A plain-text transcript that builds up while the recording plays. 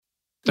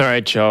All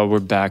right, y'all,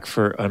 we're back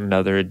for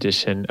another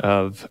edition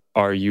of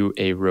Are You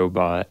a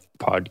Robot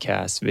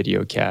podcast,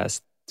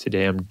 videocast.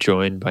 Today I'm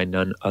joined by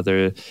none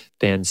other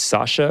than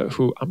Sasha,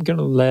 who I'm going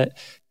to let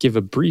give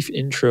a brief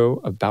intro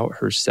about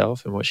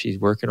herself and what she's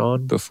working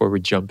on before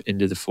we jump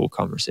into the full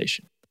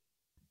conversation.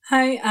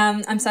 Hi,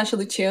 I'm Sasha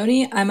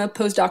Lucioni. I'm a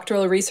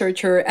postdoctoral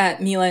researcher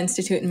at Mila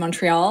Institute in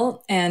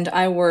Montreal, and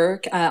I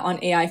work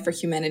on AI for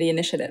Humanity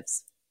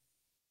initiatives.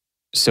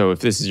 So if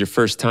this is your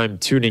first time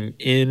tuning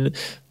in,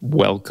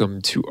 welcome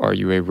to Are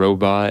You a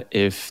Robot?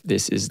 If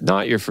this is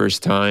not your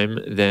first time,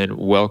 then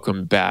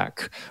welcome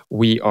back.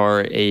 We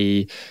are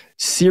a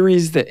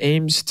series that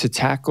aims to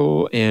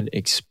tackle and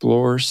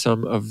explore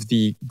some of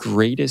the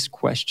greatest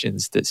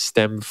questions that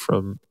stem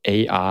from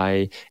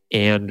AI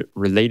and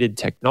related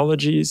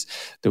technologies.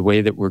 The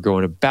way that we're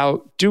going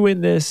about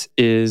doing this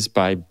is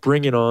by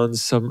bringing on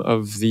some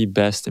of the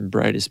best and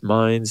brightest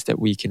minds that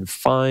we can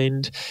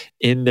find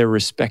in their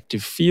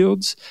respective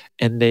fields,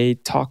 and they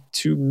talk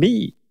to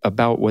me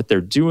about what they're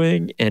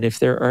doing and if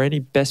there are any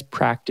best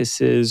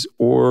practices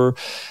or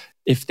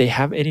if they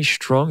have any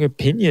strong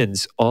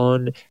opinions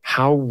on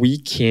how we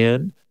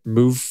can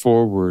move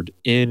forward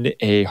in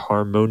a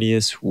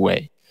harmonious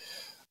way.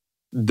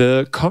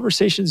 The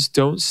conversations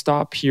don't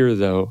stop here,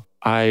 though.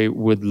 I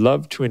would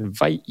love to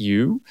invite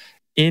you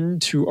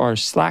into our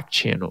Slack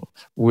channel,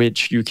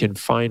 which you can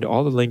find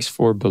all the links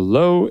for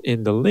below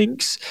in the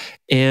links.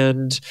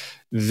 And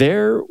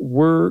there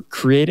we're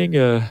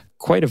creating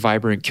quite a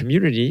vibrant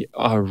community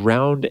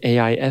around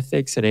AI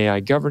ethics and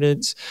AI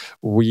governance.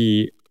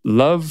 We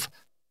love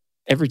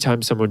every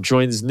time someone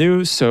joins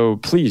new. So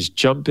please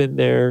jump in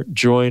there,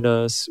 join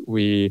us.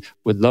 We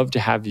would love to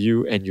have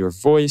you and your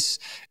voice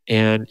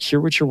and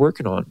hear what you're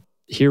working on,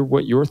 hear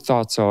what your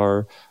thoughts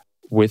are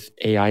with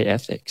AI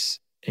ethics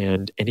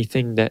and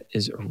anything that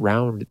is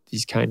around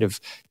these kind of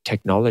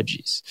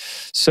technologies.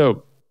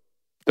 So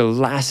the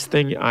last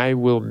thing I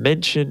will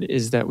mention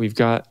is that we've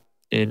got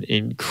an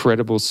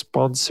incredible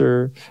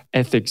sponsor.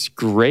 Ethics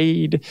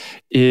Grade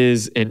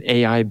is an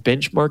AI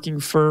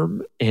benchmarking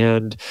firm,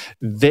 and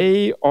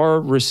they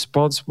are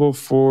responsible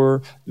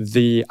for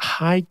the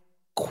high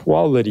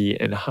quality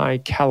and high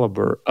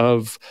caliber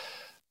of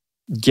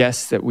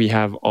guests that we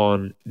have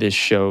on this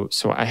show.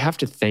 So I have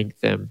to thank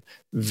them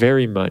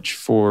very much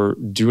for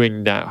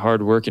doing that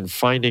hard work and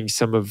finding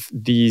some of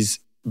these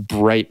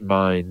bright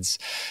minds.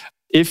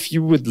 If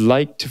you would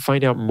like to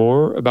find out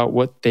more about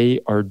what they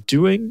are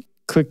doing,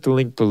 click the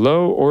link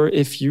below, or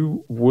if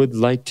you would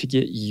like to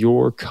get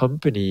your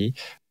company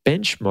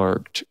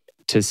benchmarked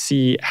to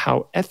see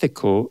how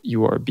ethical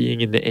you are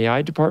being in the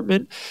AI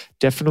department,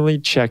 definitely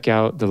check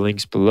out the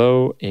links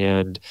below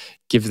and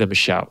give them a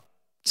shout.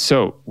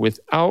 So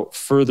without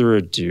further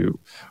ado,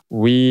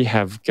 we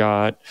have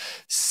got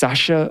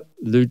Sasha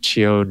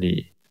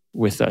Lucioni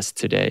with us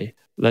today.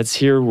 Let's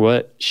hear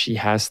what she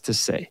has to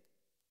say.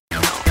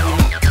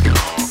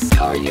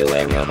 Are you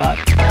a robot?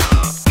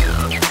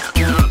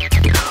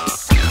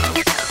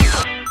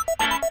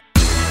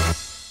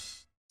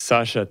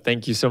 Sasha,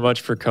 thank you so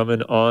much for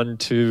coming on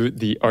to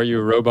the Are You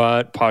a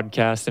Robot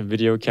podcast and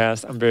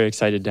videocast. I'm very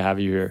excited to have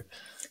you here.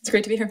 It's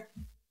great to be here.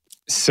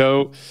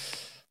 So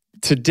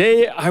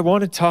today I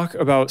want to talk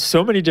about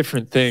so many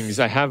different things.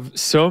 I have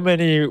so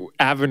many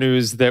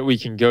avenues that we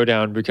can go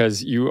down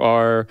because you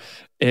are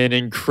an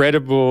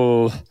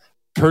incredible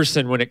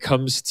person when it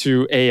comes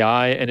to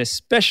AI, and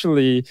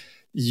especially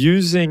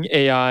using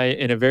AI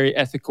in a very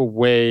ethical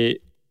way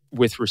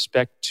with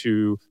respect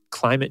to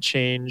climate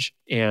change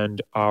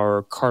and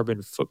our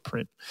carbon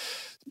footprint.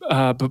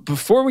 But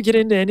before we get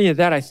into any of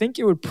that, I think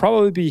it would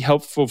probably be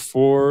helpful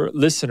for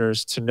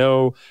listeners to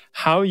know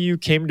how you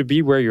came to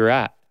be where you're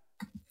at.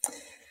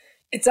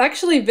 It's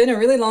actually been a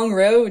really long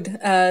road.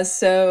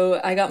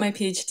 So I got my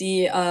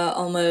PhD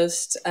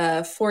almost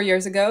 4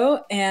 years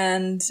ago,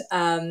 and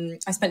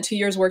I spent 2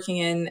 years working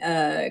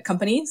in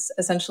companies,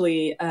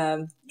 essentially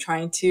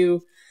trying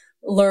to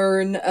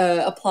learn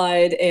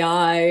applied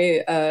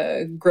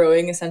AI,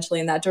 growing essentially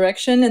in that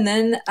direction. And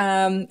then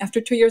after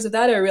 2 years of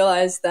that, I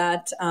realized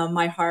that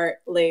my heart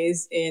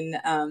lays in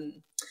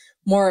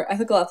more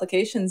ethical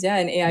applications,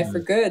 in AI for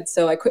good.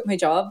 So I quit my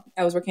job.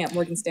 I was working at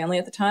Morgan Stanley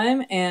at the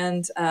time,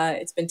 and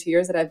it's been 2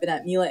 years that I've been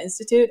at Mila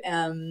Institute,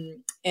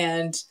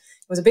 and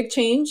it was a big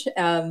change,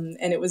 and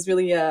it was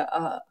really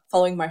a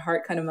following my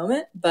heart kind of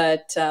moment.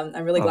 But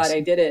I'm really glad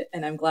I did it,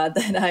 and I'm glad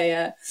that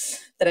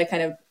I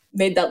kind of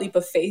made that leap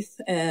of faith,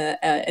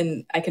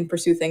 and I can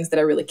pursue things that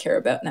I really care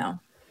about now.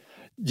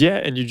 Yeah,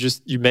 and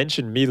you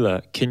mentioned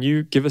Mila. Can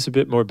you give us a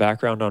bit more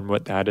background on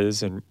what that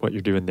is and what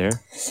you're doing there?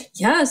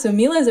 Yeah, so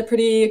Mila is a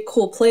pretty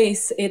cool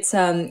place. It's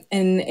an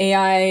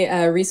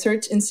AI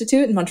research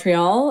institute in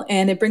Montreal,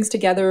 and it brings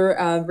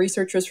together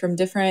researchers from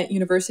different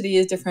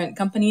universities, different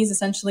companies,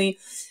 essentially.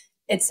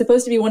 It's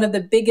supposed to be one of the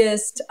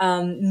biggest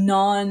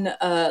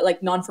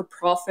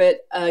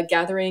non-for-profit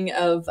gathering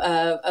of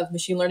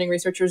machine learning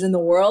researchers in the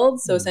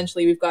world. So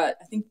essentially, we've got,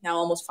 I think now,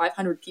 almost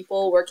 500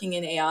 people working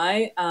in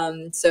AI.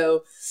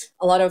 So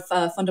a lot of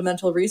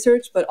fundamental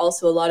research, but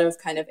also a lot of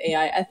kind of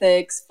AI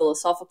ethics,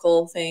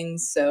 philosophical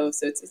things. So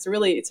it's a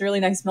really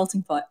nice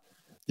melting pot.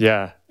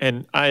 Yeah,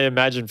 and I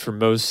imagine for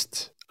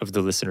most of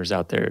the listeners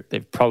out there,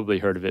 they've probably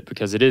heard of it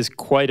because it is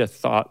quite a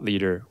thought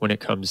leader when it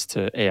comes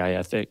to AI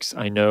ethics.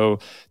 I know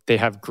they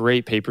have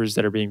great papers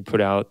that are being put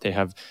out. They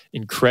have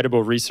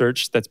incredible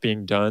research that's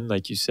being done,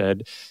 like you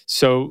said.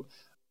 So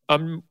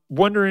I'm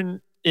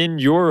wondering, in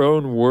your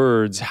own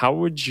words, how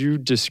would you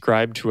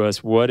describe to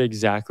us what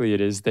exactly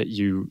it is that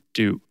you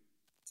do?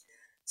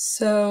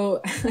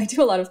 So I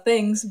do a lot of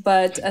things,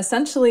 but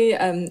essentially,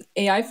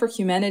 AI for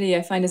humanity,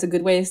 I find, is a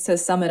good way to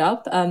sum it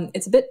up.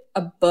 It's a bit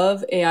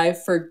above AI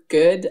for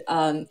good.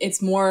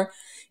 It's more,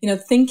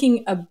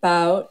 thinking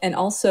about and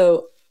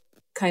also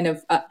kind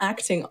of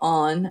acting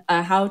on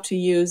how to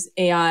use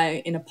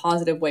AI in a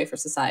positive way for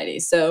society.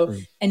 So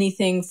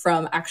anything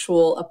from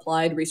actual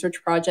applied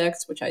research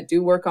projects, which I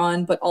do work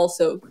on, but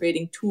also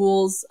creating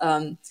tools.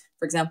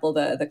 For example,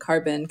 the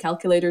carbon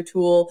calculator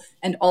tool,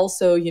 and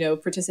also,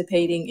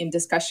 participating in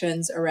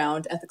discussions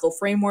around ethical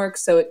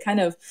frameworks. So it kind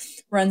of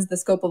runs the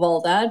scope of all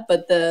that.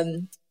 But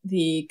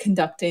the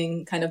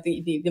conducting kind of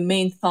the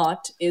main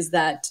thought is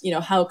that,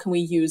 how can we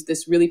use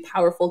this really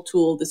powerful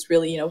tool, this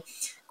really,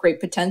 great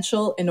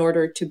potential in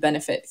order to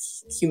benefit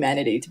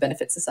humanity, to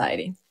benefit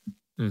society.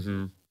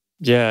 Mm-hmm.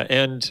 Yeah.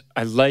 And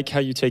I like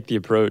how you take the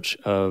approach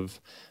of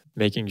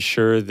making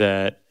sure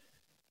that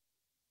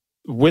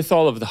with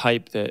all of the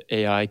hype that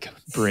AI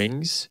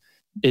brings,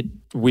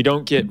 we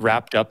don't get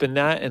wrapped up in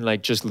that and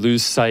like just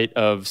lose sight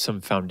of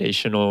some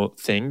foundational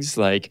things.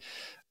 Like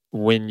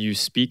when you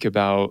speak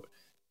about,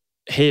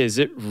 hey, is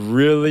it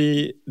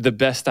really the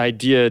best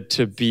idea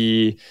to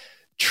be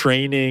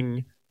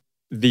training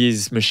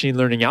these machine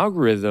learning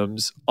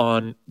algorithms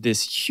on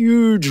this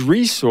huge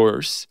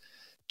resource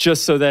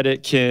just so that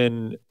it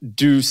can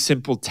do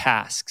simple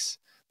tasks?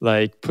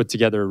 Like put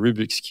together a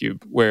Rubik's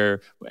Cube,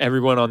 where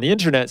everyone on the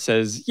internet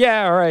says,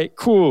 yeah, all right,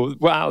 cool.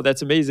 Wow,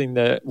 that's amazing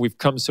that we've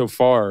come so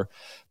far.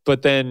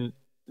 But then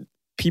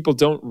people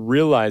don't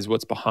realize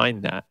what's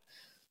behind that.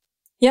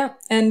 Yeah,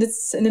 and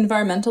it's an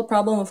environmental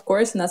problem, of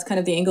course, and that's kind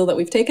of the angle that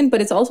we've taken, but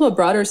it's also a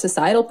broader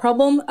societal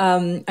problem.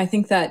 I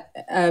think that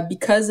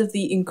because of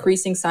the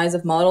increasing size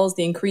of models,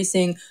 the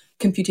increasing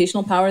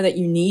computational power that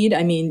you need,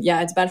 I mean,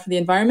 yeah, it's bad for the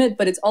environment,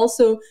 but it's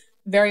also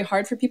very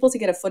hard for people to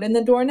get a foot in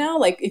the door now.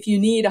 Like if you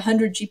need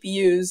 100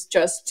 GPUs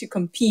just to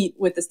compete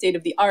with the state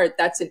of the art,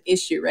 that's an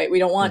issue, right? We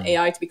don't want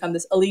AI to become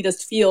this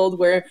elitist field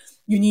where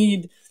you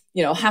need,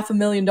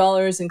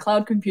 $500,000 in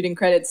cloud computing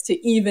credits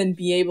to even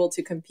be able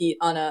to compete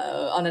on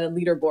a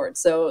leaderboard.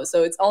 So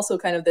it's also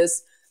kind of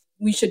this,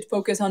 we should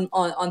focus on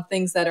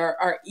things that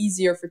are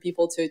easier for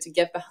people to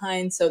get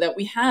behind so that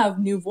we have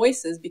new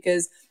voices,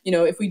 because,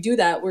 if we do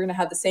that, we're going to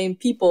have the same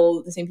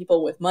people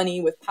with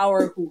money, with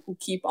power, who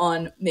keep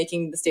on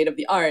making the state of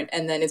the art.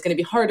 And then it's going to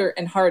be harder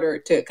and harder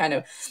to kind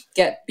of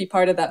be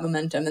part of that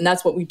momentum. And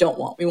that's what we don't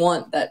want. We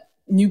want that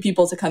new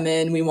people to come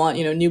in. We want,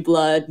 new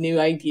blood, new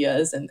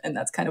ideas. And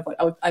that's kind of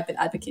what I've been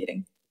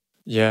advocating.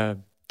 Yeah,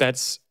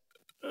 that's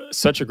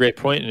such a great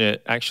point. And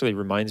it actually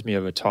reminds me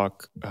of a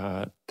talk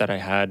that I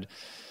had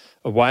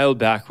a while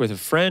back with a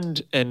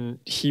friend, and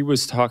he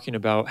was talking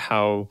about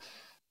how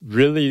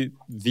really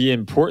the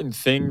important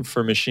thing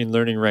for machine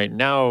learning right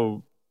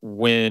now,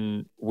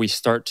 when we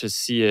start to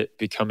see it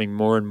becoming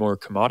more and more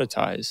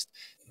commoditized,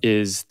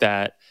 is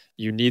that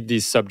you need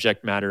these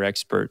subject matter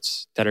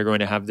experts that are going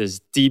to have this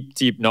deep,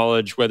 deep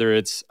knowledge, whether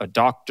it's a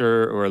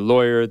doctor or a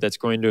lawyer that's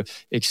going to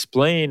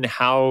explain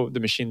how the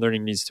machine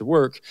learning needs to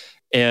work.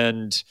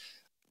 And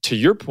to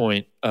your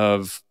point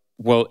of,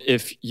 well,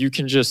 if you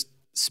can just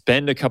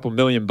spend a couple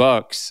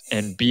 $1,000,000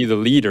 and be the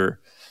leader,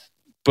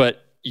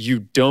 but you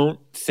don't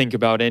think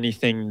about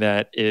anything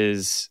that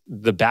is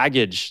the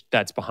baggage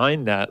that's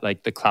behind that,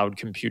 like the cloud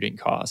computing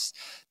costs,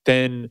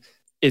 then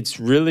it's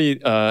really,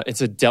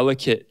 it's a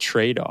delicate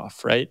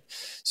trade-off, right?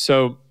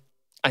 So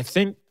I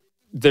think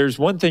there's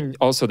one thing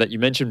also that you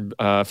mentioned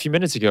a few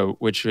minutes ago,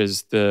 which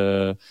was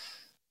the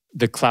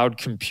cloud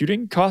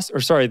computing cost,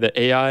 or sorry, the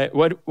AI,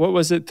 what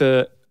was it?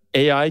 The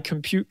AI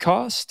compute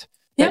cost?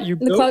 Yeah,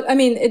 the cloud. I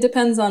mean, it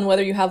depends on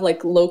whether you have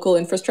like local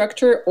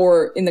infrastructure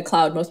or in the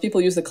cloud. Most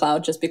people use the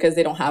cloud just because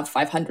they don't have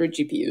 500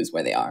 GPUs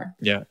where they are.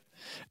 Yeah,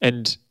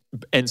 and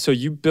so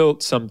you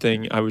built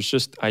something. I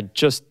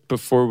just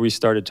before we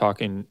started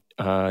talking,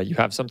 you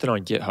have something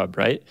on GitHub,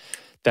 right?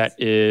 That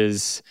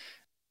is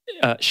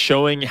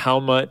showing how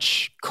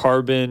much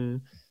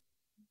carbon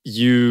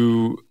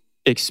you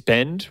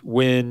expend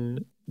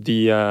when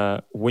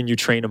you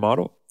train a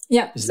model.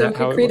 Yeah, so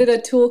we created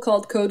a tool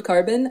called Code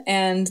Carbon,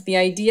 and the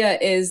idea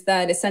is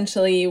that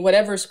essentially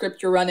whatever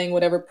script you're running,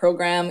 whatever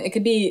program, it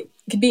could be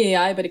it could be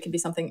AI, but it could be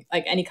something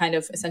like any kind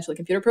of essentially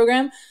computer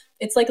program.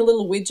 It's like a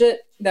little widget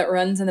that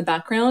runs in the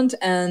background,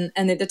 and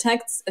it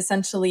detects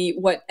essentially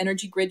what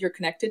energy grid you're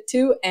connected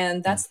to.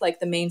 And that's like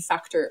the main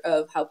factor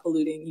of how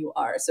polluting you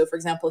are. So for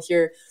example,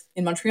 here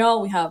in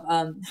Montreal, we have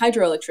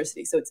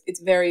hydroelectricity. So it's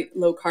very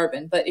low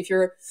carbon. But if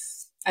you're,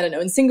 I don't know,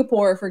 in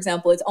Singapore, for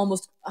example, it's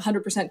almost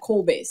 100%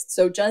 coal based.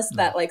 So just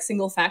that like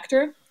single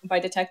factor, by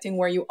detecting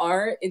where you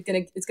are,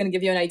 it's gonna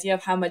give you an idea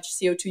of how much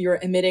CO2 you're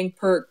emitting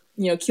per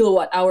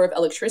kilowatt hour of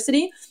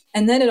electricity.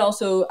 And then it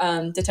also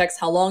detects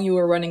how long you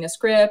were running a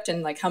script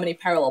and like how many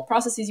parallel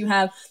processes you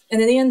have.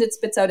 And in the end, it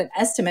spits out an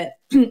estimate.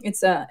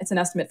 It's an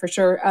estimate for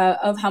sure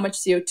of how much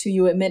CO2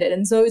 you emitted.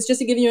 And so it's just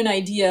to give you an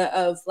idea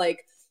of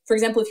like, for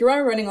example, if you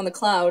are running on the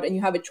cloud and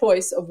you have a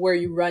choice of where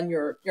you run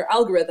your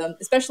algorithm,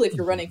 especially if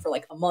you're running for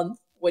like a month,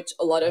 which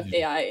a lot of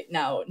AI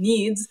now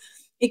needs,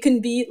 it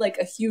can be like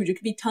it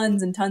could be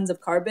tons and tons of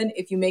carbon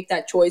if you make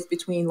that choice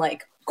between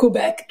like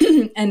Quebec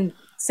and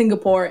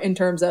Singapore in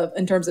terms of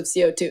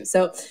CO2.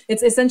 So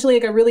it's essentially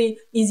like a really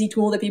easy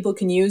tool that people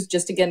can use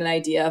just to get an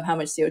idea of how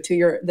much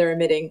CO2 they're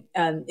emitting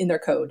in their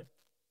code.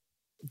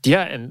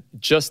 Yeah, and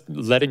just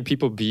letting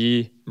people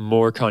be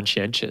more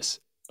conscientious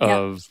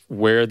of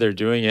where they're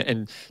doing it.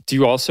 And do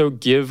you also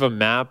give a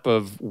map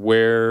of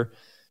where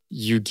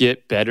you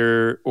get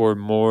better or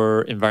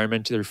more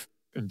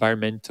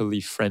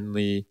environmentally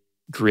friendly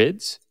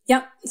grids?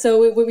 Yeah.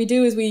 So what we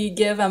do is we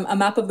give a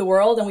map of the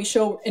world, and we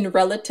show in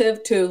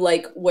relative to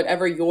like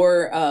whatever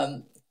you're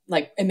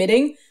like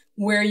emitting,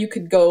 where you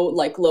could go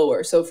like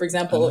lower. So for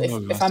example,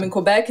 if I'm in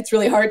Quebec, it's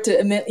really hard to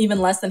emit even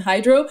less than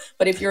hydro.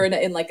 But if you're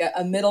in like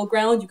a middle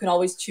ground, you can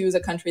always choose a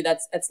country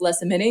that's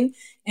less emitting.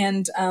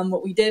 And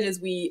what we did is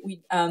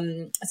we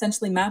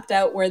essentially mapped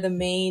out where the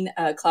main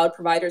cloud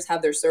providers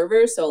have their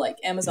servers. So like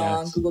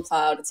Amazon, Google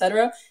Cloud,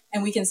 etc.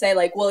 And we can say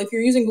like, well, if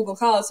you're using Google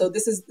Cloud, so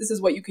this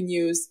is what you can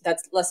use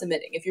that's less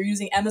emitting. If you're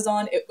using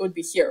Amazon, it would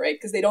be here, right?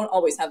 Because they don't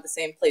always have the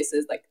same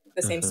places, like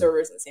the same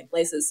servers in the same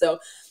places. So,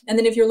 and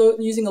then if you're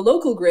using a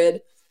local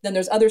grid, then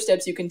there's other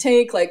steps you can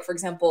take, like, for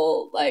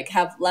example, like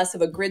have less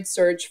of a grid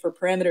search for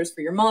parameters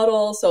for your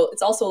model. So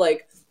it's also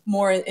like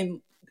more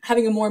in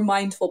having a more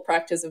mindful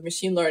practice of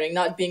machine learning,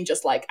 not being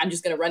just like, I'm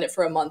just going to run it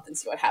for a month and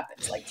see what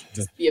happens. Like,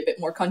 just be a bit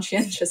more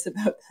conscientious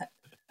about that.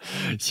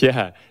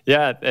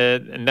 Yeah.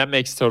 And that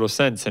makes total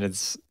sense. And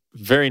it's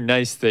very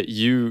nice that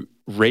you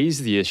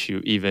raise the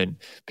issue even,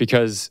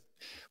 because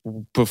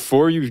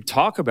before you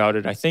talk about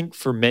it, I think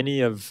for many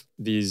of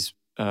these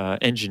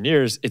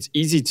engineers, it's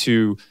easy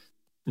to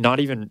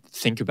not even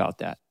think about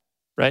that,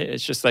 right?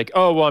 It's just like,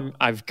 oh, well,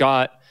 I've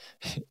got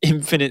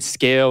infinite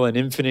scale and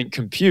infinite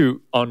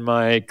compute on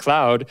my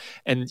cloud,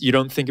 and you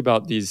don't think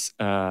about these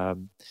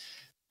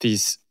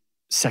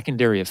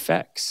secondary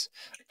effects.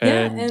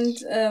 And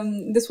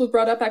this was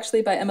brought up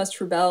actually by Emma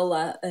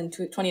Strubel in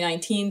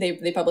 2019.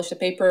 They published a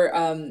paper.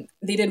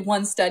 They did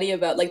one study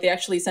about like they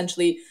actually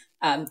essentially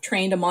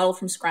trained a model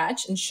from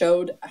scratch and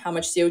showed how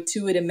much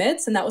CO2 it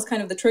emits. And that was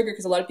kind of the trigger,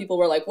 because a lot of people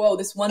were like, whoa,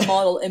 this one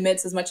model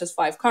emits as much as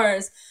 5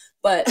 cars.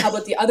 But how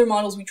about the other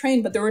models we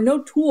trained? But there were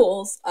no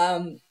tools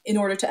in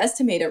order to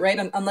estimate it, right?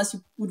 Unless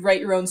you would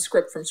write your own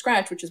script from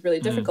scratch, which is really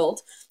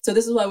difficult. So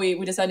this is why we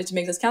decided to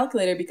make this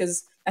calculator,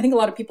 because I think a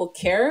lot of people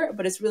care,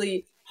 but it's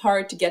really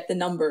hard to get the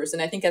numbers.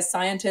 And I think as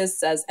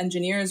scientists, as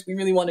engineers, we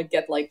really want to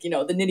get like, the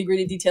nitty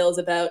gritty details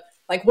about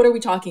like, what are we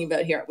talking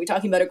about here? Are we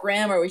talking about a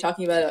gram, or are we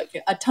talking about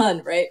like a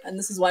ton, right? And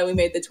this is why we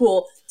made the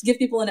tool, to give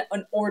people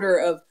an order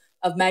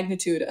of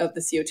magnitude of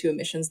the CO2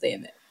 emissions they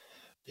emit.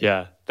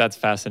 Yeah, that's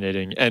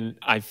fascinating. And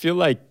I feel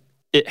like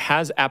it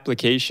has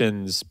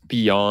applications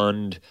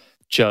beyond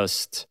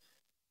just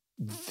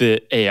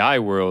the AI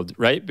world,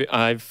 right?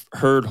 I've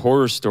heard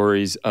horror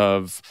stories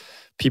of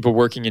people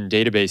working in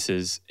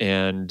databases,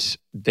 and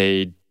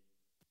they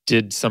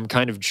did some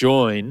kind of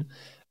join,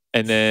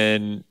 and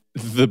then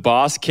the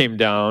boss came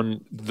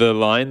down the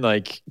line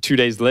like 2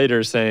 days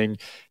later saying,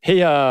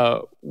 hey,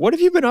 what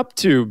have you been up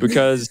to?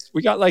 Because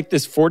we got like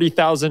this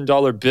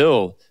 $40,000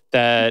 bill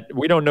that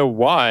we don't know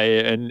why,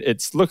 and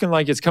it's looking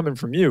like it's coming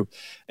from you.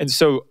 And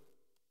so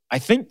I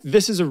think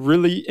this is a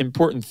really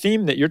important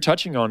theme that you're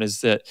touching on,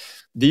 is that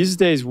these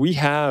days we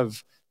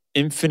have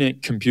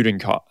infinite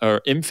computing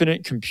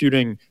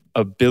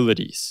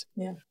abilities,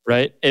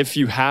 right? If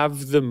you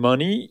have the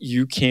money,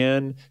 you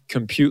can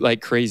compute like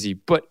crazy.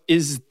 But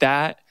is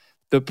that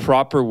the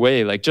proper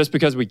way? Like, just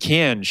because we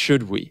can,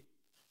 should we?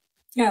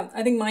 Yeah,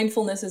 I think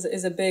mindfulness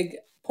is a big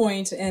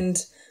point.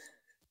 And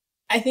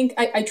I think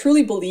I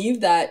truly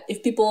believe that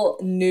if people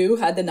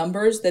had the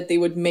numbers, that they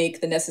would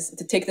make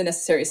to take the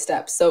necessary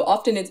steps. So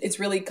often it's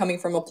really coming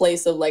from a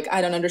place of like,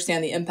 I don't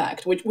understand the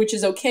impact, which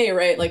is okay,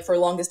 right? Like for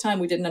the longest time,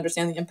 we didn't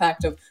understand the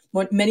impact of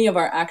many of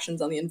our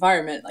actions on the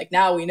environment. Like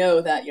now we know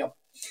that,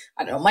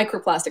 I don't know,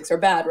 microplastics are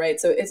bad, right?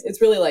 So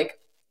it's really like,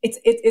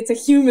 it's a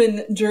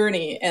human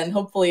journey, and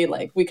hopefully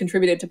like we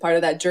contributed to part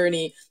of that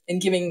journey in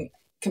giving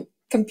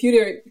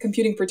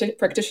computing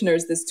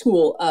practitioners this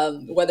tool,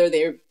 whether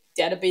they're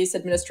database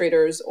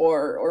administrators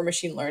or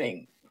machine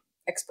learning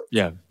experts.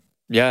 Yeah,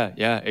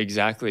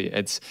 exactly.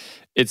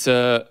 It's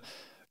a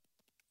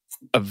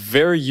A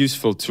very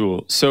useful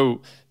tool.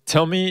 So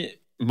tell me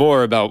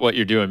more about what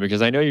you're doing,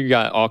 because I know you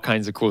got all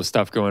kinds of cool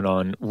stuff going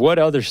on. What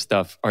other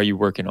stuff are you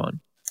working on?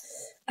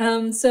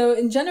 So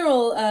in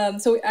general,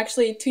 so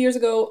actually 2 years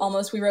ago,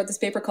 almost, we wrote this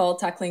paper called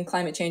Tackling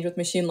Climate Change with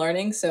Machine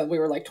Learning. So we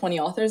were like 20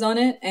 authors on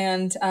it.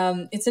 And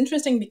it's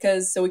interesting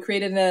because, so we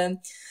created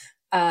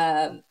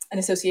an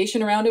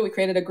association around it. We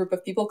created a group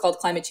of people called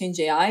Climate Change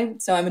AI.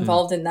 So I'm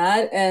involved in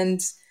that. And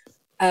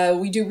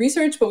we do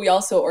research, but we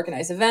also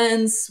organize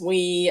events.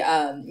 We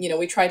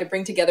try to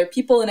bring together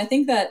people. And I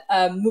think that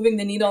moving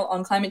the needle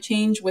on climate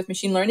change with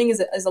machine learning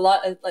is a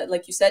lot,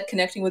 like you said,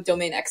 connecting with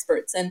domain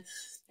experts.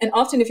 And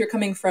often if you're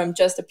coming from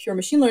just a pure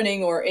machine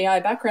learning or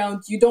AI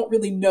background, you don't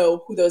really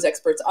know who those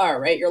experts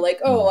are, right? You're like,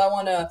 oh, I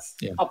want to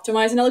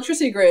optimize an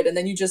electricity grid. And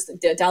then you just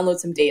download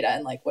some data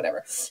and like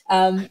whatever.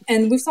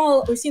 And we've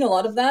seen a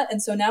lot of that.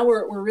 And so now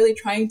we're really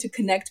trying to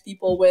connect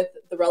people with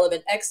the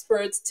relevant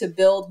experts to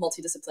build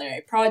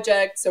multidisciplinary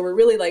projects. So we're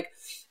really like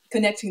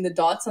connecting the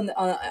dots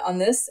on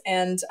this.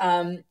 And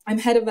I'm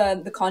head of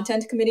the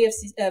content committee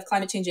of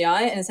Climate Change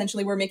AI. And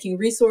essentially we're making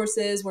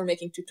resources, we're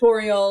making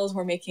tutorials,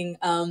 we're making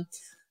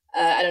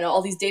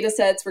all these data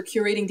sets. We're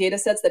curating data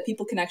sets that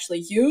people can actually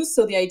use.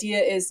 So the idea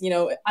is,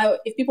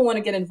 if people want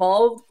to get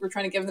involved, we're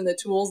trying to give them the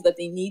tools that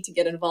they need to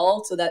get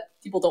involved so that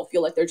people don't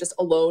feel like they're just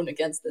alone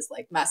against this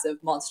like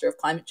massive monster of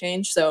climate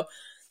change. So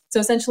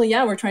essentially,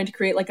 we're trying to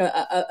create like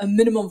a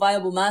minimum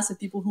viable mass of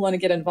people who want to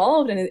get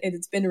involved. And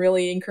it's been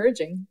really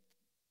encouraging.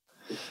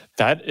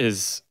 That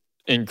is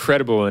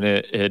incredible. And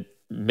it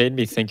made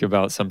me think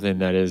about something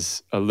that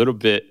is a little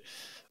bit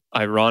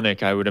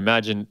ironic. I would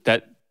imagine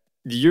that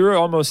you're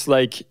almost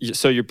like,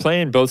 so you're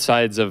playing both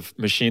sides of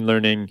machine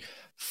learning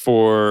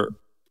for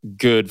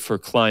good for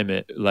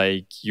climate.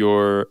 Like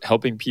you're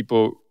helping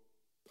people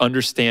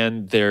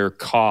understand their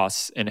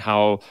costs and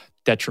how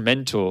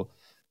detrimental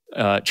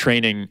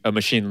training a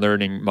machine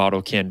learning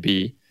model can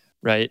be,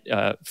 right,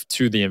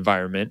 to the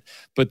environment.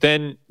 But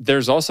then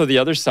there's also the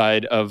other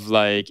side of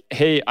like,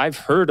 hey, I've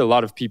heard a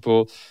lot of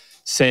people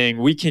saying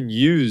we can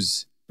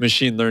use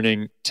machine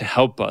learning to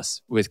help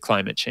us with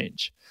climate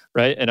change.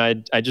 Right. And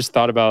I just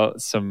thought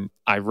about some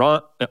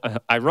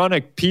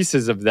ironic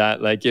pieces of that.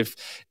 Like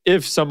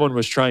if someone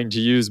was trying to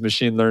use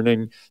machine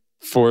learning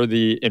for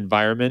the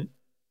environment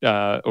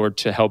or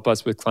to help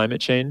us with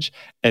climate change,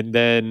 and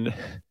then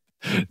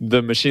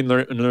the machine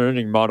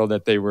learning model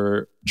that they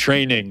were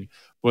training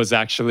was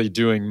actually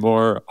doing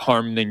more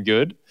harm than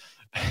good.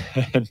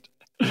 And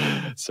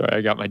sorry, I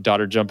got my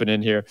daughter jumping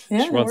in here.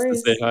 Yeah, she wants to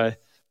say hi.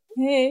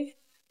 Hey.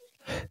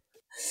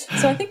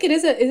 So I think it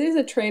is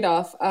a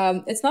trade-off.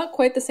 It's not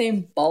quite the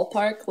same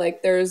ballpark.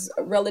 Like there's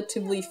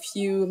relatively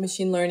few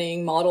machine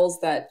learning models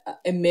that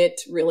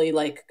emit really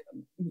like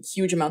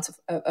huge amounts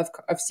of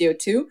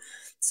CO2.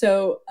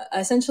 So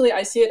essentially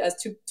I see it as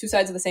two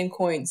sides of the same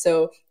coin.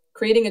 So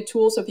creating a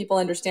tool so people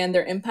understand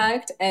their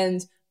impact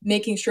and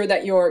making sure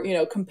that you're,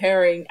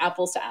 comparing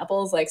apples to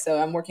apples. Like,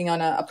 so I'm working on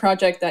a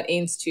project that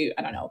aims to,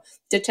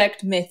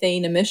 detect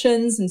methane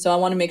emissions. And so I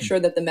want to make sure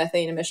that the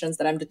methane emissions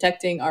that I'm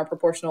detecting are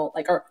proportional,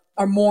 like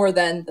are more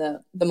than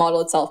the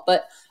model itself.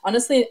 But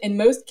honestly, in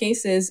most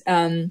cases,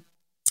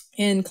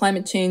 in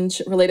climate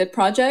change related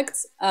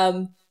projects,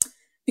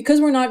 because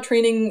we're not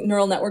training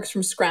neural networks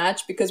from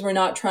scratch, because we're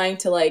not trying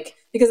to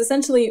because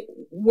essentially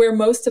where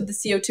most of the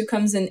CO2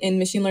 comes in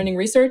machine learning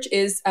research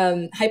is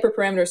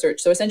hyperparameter search.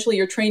 So essentially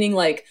you're training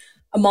like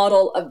a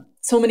model of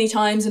so many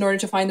times in order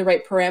to find the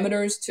right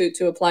parameters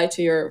to apply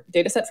to your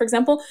data set, for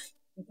example.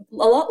 A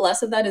lot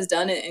less of that is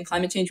done in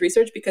climate change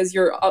research because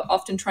you're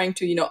often trying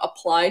to,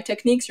 apply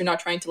techniques. You're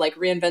not trying to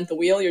reinvent the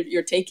wheel.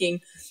 You're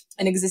taking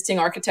an existing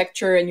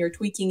architecture and you're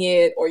tweaking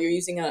it, or you're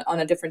using it on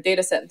a different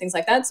data set and things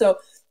like that. So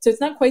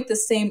it's not quite the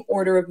same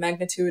order of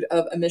magnitude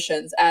of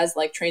emissions as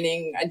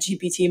training a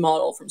GPT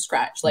model from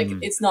scratch.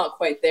 It's not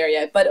quite there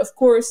yet. But of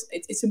course,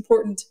 it's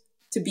important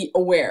to be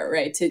aware,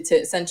 right? To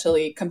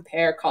essentially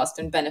compare cost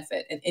and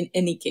benefit in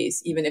any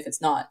case, even if it's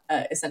not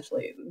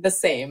essentially the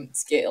same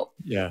scale.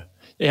 Yeah.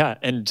 Yeah.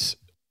 And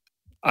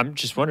I'm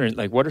just wondering,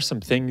 what are some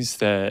things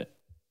that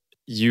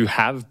you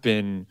have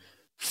been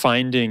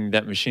finding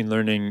that machine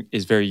learning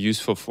is very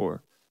useful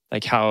for,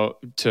 like how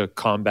to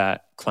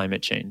combat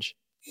climate change?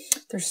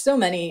 There's so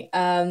many.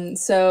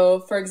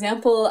 So for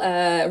example,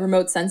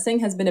 remote sensing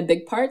has been a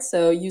big part.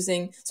 So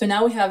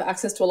now we have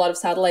access to a lot of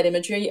satellite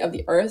imagery of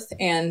the Earth.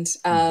 And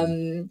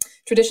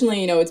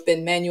traditionally, it's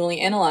been manually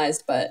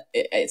analyzed, but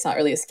it's not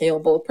really a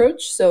scalable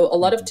approach. So a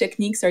lot of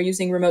techniques are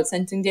using remote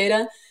sensing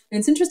data. And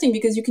it's interesting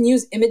because you can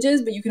use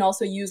images, but you can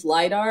also use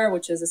LiDAR,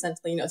 which is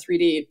essentially,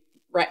 3D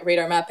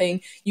radar mapping.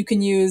 You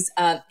can use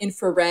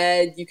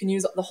infrared. You can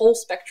use the whole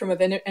spectrum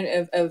of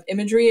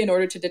imagery in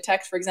order to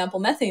detect, for example,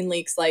 methane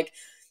leaks.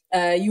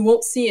 You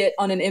won't see it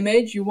on an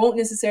image. You won't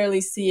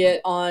necessarily see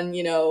it on,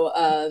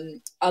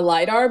 a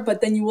LiDAR,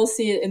 but then you will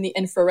see it in the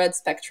infrared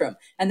spectrum.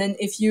 And then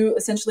if you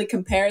essentially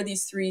compare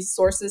these three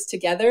sources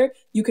together,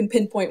 you can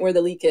pinpoint where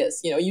the leak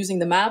is, using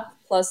the map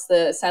plus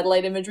the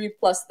satellite imagery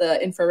plus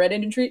the infrared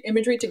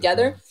imagery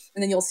together.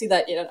 And then you'll see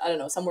that, I don't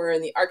know, somewhere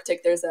in the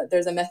Arctic, there's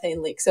a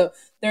methane leak. So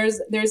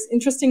there's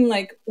interesting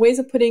ways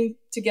of putting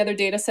together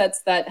data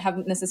sets that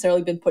haven't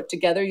necessarily been put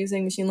together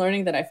using machine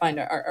learning that I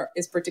find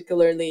is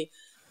particularly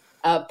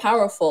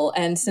powerful.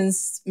 And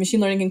since machine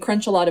learning can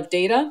crunch a lot of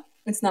data,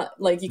 it's not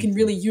like you can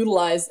really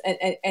utilize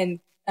and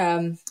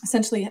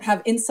essentially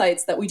have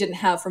insights that we didn't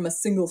have from a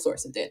single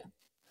source of data.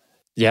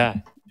 Yeah,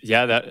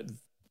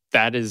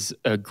 that is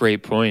a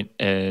great point.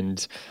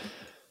 And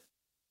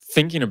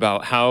thinking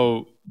about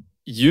how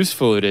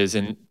useful it is,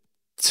 and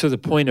to the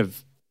point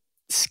of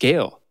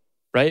scale,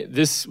 right?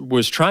 This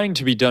was trying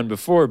to be done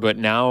before, but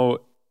now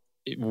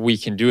we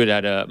can do it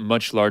at a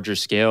much larger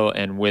scale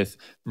and with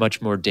much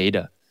more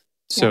data.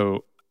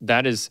 So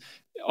that is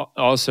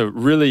also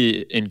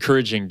really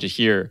encouraging to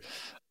hear.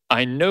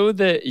 I know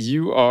that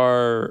you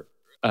are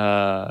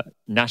a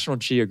National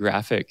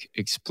Geographic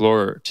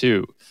explorer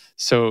too.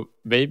 So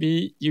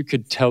maybe you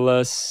could tell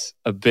us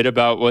a bit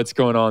about what's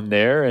going on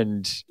there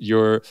and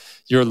your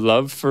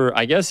love for,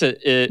 I guess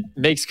it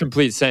makes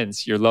complete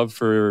sense, your love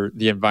for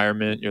the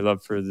environment, your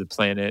love for the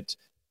planet.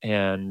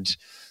 And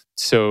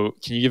so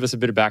can you give us a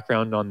bit of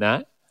background on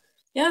that?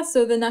 Yeah,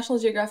 so the National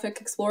Geographic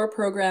Explorer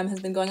program has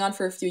been going on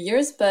for a few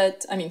years,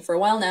 but for a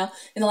while now.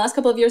 In the last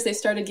couple of years, they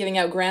started giving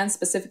out grants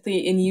specifically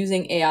in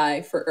using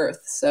AI for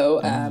Earth.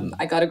 So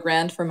I got a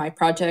grant for my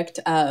project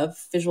of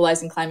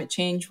visualizing climate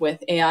change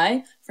with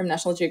AI from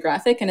National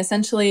Geographic. And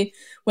essentially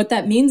what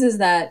that means is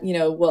that,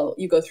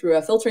 you go through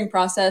a filtering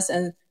process,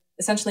 and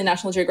essentially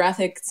National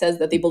Geographic says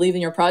that they believe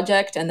in your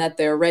project and that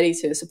they're ready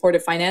to support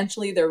it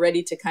financially. They're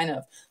ready to kind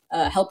of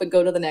help it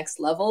go to the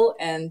next level.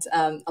 And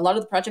a lot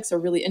of the projects are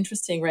really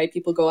interesting, right?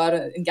 People go out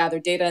and gather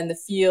data in the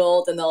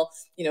field, and they'll,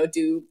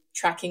 do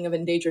tracking of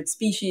endangered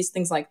species,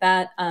 things like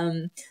that.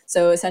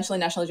 So essentially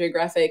National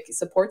Geographic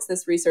supports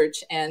this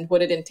research, and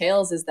what it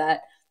entails is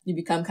that you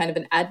become kind of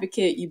an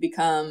advocate. You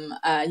become,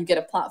 you get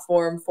a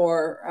platform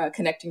for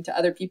connecting to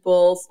other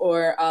people,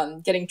 for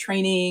getting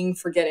training,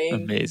 for getting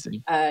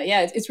amazing.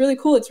 It's really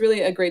cool. It's really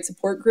a great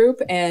support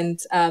group, and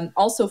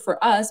also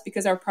for us,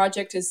 because our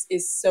project is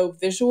so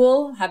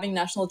visual, having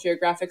National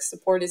Geographic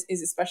support is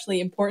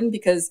especially important,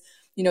 because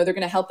they're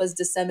going to help us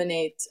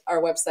disseminate our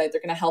website.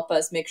 They're going to help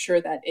us make sure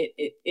that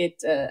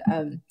it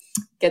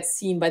gets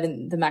seen by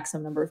the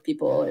maximum number of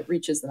people. It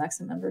reaches the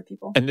maximum number of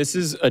people. And this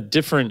is a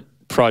different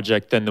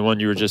project than the one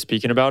you were just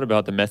speaking about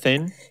the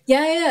methane?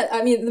 Yeah.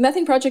 The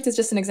methane project is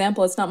just an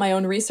example. It's not my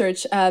own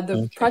research.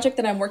 The project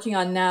that I'm working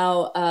on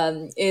now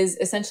is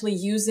essentially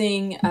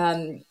using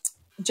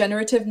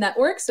generative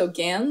networks, so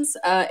GANs,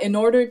 in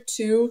order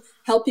to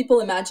help people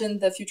imagine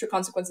the future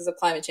consequences of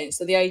climate change.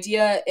 So the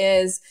idea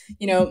is,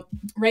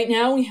 right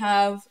now we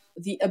have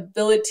the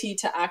ability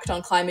to act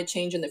on climate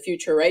change in the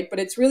future, right? But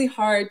it's really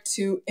hard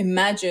to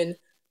imagine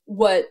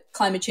what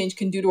climate change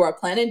can do to our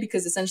planet,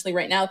 because essentially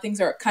right now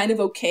things are kind of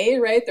okay,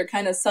 right? They're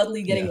kind of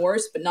subtly getting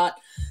worse, but not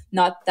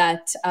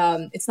that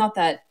it's not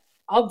that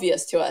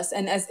obvious to us.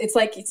 And as it's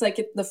like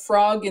the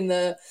frog in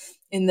the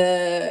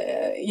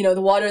the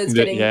water that's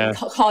getting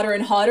hotter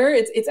and hotter.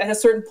 It's at a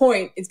certain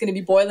point it's going to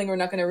be boiling. We're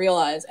not going to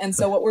realize. And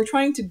so what we're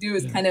trying to do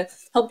is kind of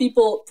help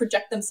people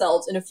project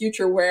themselves in a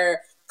future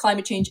where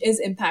climate change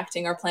is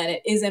impacting our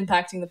planet, is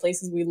impacting the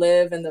places we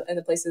live and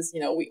the places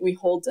we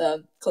hold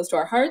close to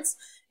our hearts.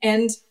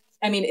 And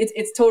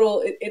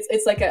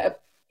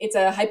it's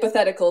a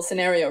hypothetical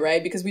scenario,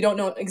 right? Because we don't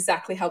know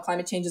exactly how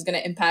climate change is going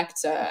to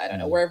impact,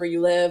 wherever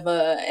you live,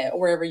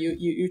 wherever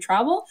you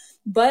travel.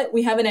 But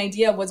we have an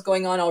idea of what's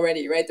going on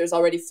already, right? There's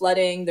already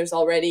flooding, there's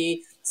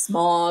already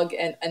smog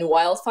and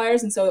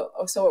wildfires. And so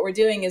what we're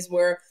doing is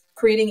we're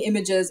creating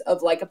images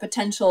of a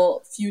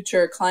potential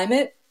future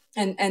climate,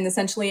 and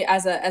essentially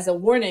as a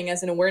warning,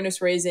 as an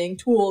awareness raising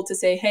tool to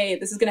say, hey,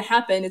 this is going to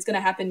happen. It's going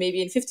to happen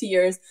maybe in 50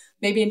 years,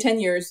 maybe in 10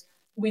 years.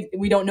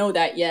 We don't know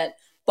that yet,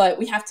 but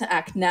we have to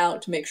act now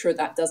to make sure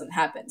that doesn't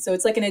happen. So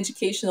it's like an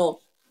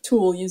educational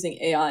tool using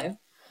AI.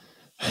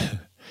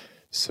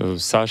 So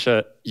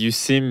Sasha, you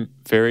seem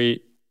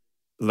very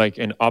like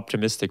an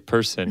optimistic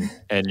person,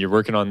 and you're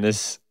working on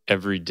this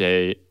every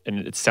day,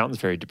 and it sounds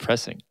very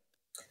depressing.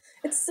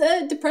 It's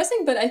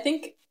depressing, but I've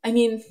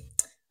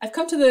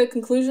come to the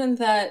conclusion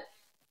that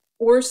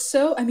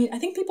I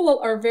think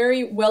people are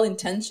very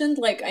well-intentioned.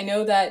 I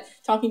know that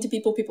talking to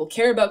people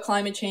care about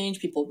climate change,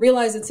 people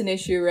realize it's an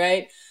issue,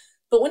 right?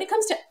 But when it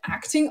comes to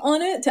acting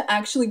on it, to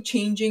actually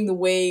changing the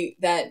way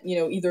that,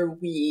 either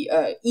we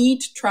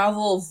eat,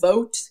 travel,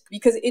 vote,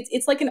 because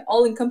it's like an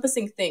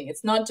all-encompassing thing.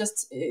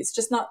 It's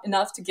just not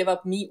enough to give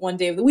up meat one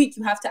day of the week.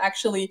 You have to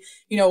actually,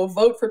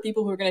 vote for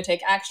people who are going to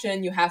take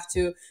action. You have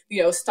to,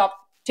 stop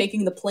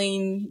taking the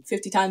plane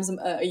 50 times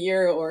a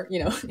year, or,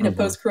 in a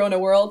post-corona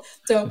world.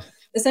 So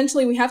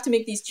essentially, we have to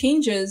make these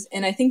changes.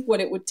 And I think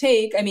what it would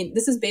take,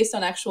 this is based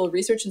on actual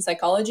research in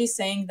psychology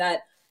saying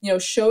that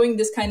showing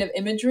this kind of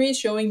imagery,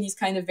 showing these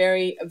kind of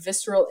very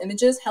visceral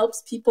images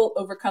helps people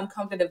overcome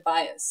cognitive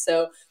bias.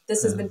 So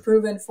this has been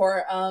proven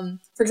for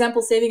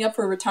example, saving up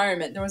for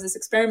retirement. There was this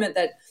experiment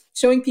that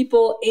showing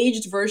people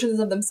aged versions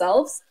of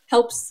themselves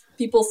helps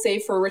people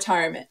save for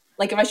retirement.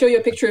 Like if I show you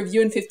a picture of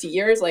you in 50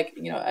 years, like,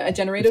 a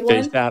generated one.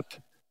 FaceApp.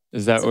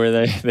 Is that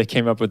where they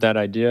came up with that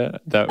idea?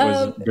 That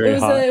was very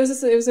hot. It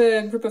was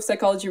a group of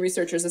psychology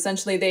researchers.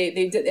 Essentially, they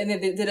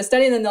did a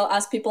study, and then they'll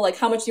ask people like,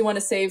 how much do you want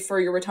to save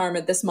for your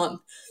retirement this month?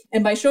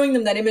 And by showing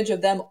them that image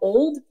of them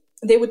old,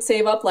 they would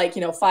save up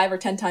 5 or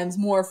 10 times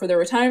more for their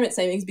retirement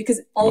savings, because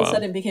all of a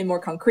sudden it became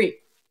more concrete,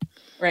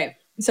 right?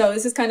 So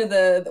this is kind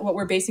of what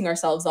we're basing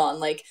ourselves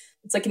on. Like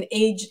it's like an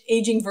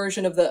aging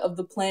version of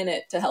the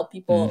planet to help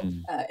people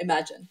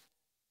imagine.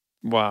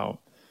 Wow.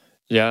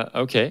 Yeah.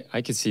 Okay.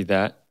 I can see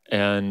that.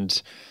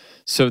 And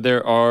so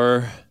there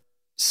are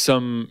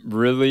some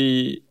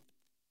really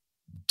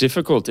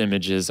difficult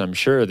images, I'm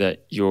sure,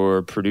 that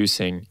you're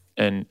producing.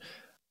 And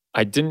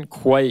I didn't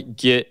quite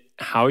get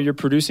how you're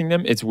producing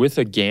them. It's with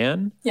a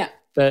GAN? Yeah.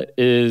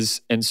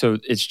 And so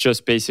it's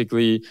just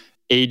basically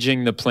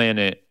aging the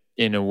planet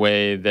in a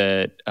way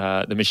that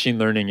the machine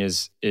learning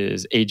is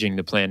aging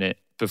the planet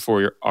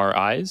before our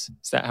eyes.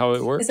 Is that how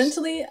it works?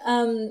 Essentially,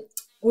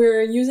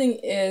 we're using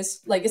is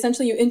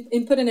essentially you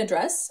input an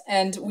address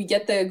and we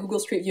get the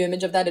Google Street View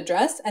image of that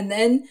address, and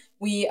then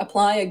we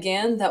apply a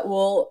GAN that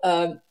will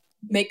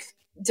make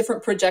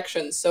different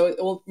projections. So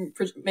it will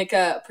make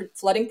a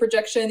flooding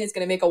projection, it's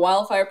going to make a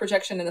wildfire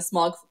projection, and a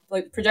smog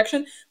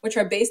projection, which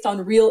are based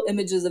on real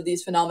images of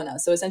these phenomena.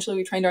 So essentially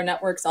we trained our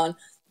networks on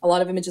a lot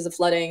of images of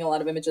flooding, a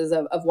lot of images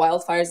of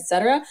wildfires,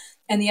 etc.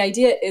 And the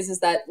idea is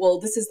that, well,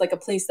 this is like a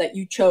place that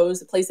you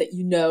chose, a place that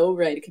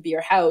right? It could be your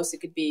house, it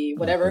could be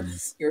whatever,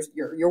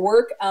 your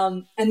work.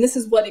 And this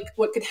is what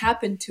could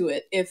happen to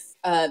it if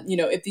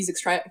these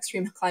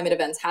extreme climate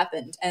events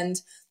happened. And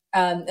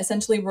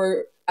essentially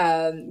we're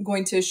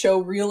going to show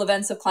real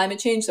events of climate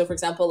change. So for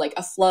example, like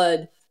a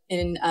flood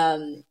in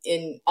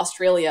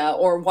Australia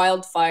or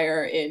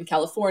wildfire in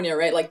California,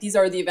 right? Like these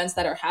are the events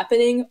that are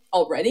happening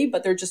already,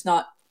 but they're just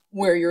not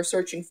where you're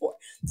searching for.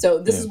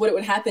 So this is what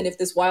would happen if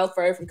this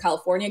wildfire from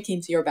California came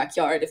to your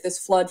backyard, if this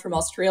flood from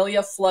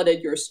Australia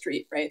flooded your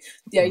street, right?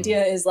 The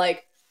idea is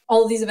like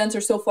all of these events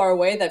are so far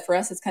away that for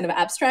us it's kind of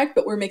abstract,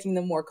 but we're making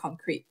them more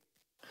concrete.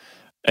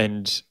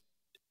 And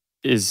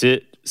is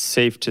it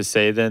safe to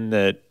say then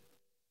that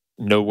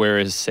nowhere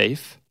is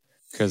safe?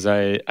 Because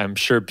I'm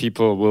sure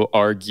people will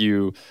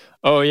argue,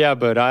 oh yeah,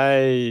 but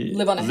I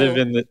live on a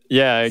hill.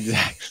 Yeah,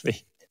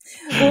 exactly.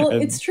 Well,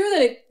 it's true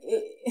that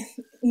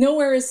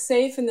nowhere is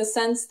safe in the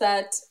sense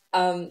that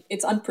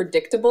it's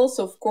unpredictable.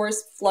 So of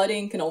course,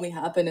 flooding can only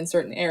happen in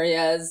certain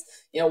areas.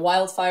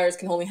 Wildfires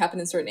can only happen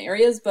in certain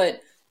areas,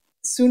 but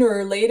sooner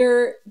or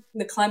later,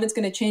 the climate's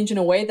going to change in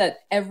a way that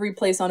every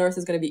place on Earth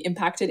is going to be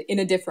impacted in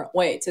a different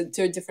way, to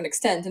a different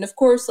extent. And of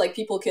course, like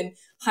people can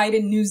hide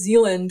in New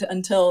Zealand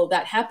until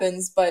that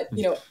happens, but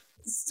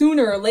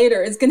sooner or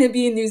later, it's going to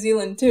be in New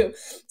Zealand too.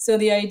 So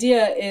the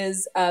idea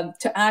is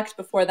to act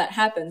before that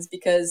happens,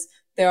 because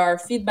there are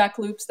feedback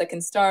loops that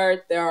can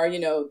start. There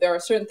are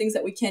certain things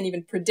that we can't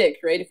even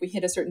predict, right? If we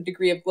hit a certain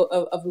degree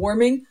of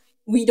warming,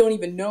 we don't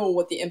even know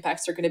what the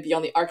impacts are going to be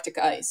on the Arctic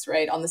ice,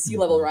 right? On the sea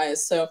level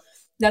rise. So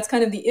that's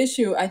kind of the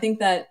issue. I think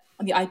that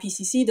the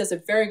IPCC does a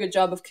very good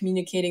job of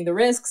communicating the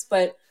risks,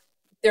 but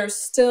there's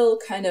still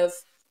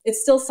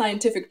it's still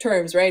scientific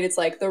terms, right? It's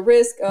like the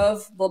risk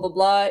of blah, blah,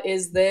 blah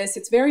is this.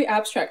 It's very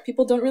abstract.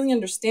 People don't really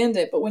understand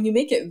it. But when you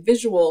make it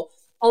visual,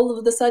 all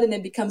of a sudden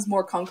it becomes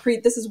more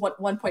concrete. This is what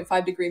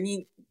 1.5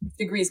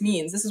 degrees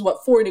means. This is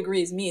what 4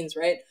 degrees means,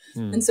 right?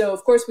 And so,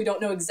 of course, we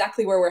don't know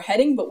exactly where we're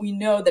heading, but we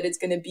know that it's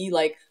going to be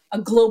like a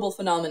global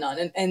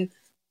phenomenon. And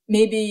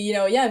maybe,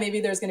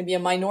 maybe there's going to be a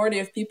minority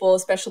of people,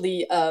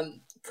 especially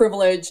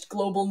privileged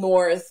global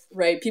north,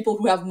 right? People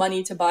who have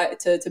money to buy,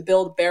 to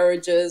build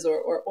barrages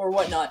or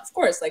whatnot. Of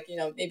course,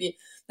 maybe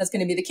that's going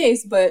to be the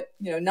case, but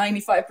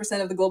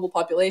 95% of the global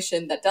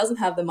population that doesn't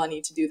have the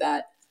money to do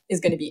that is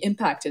going to be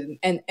impacted,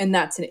 and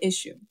that's an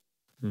issue.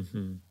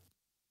 Mm-hmm.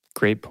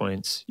 Great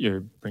points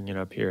you're bringing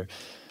up here.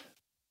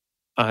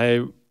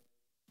 I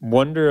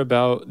wonder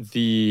about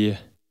the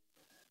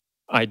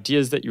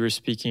ideas that you were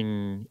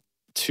speaking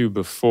to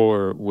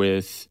before,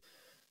 with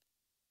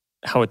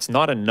how it's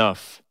not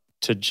enough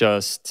to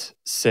just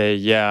say,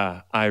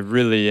 yeah, I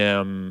really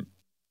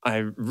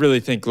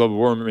think global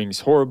warming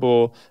is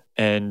horrible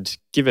and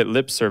give it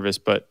lip service,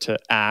 but to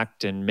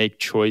act and make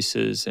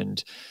choices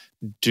and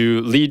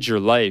lead your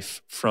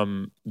life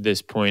from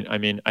this point. I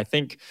mean, I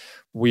think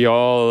we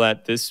all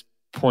at this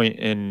point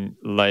in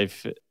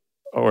life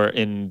or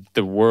in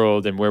the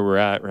world and where we're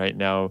at right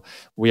now,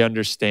 we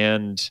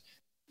understand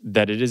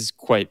that it is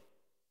quite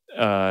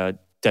a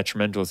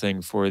detrimental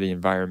thing for the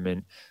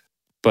environment,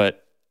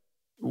 but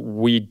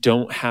we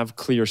don't have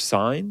clear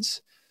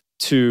signs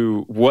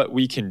to what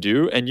we can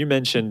do. And you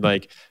mentioned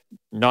like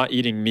not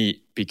eating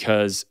meat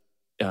because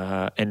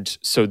and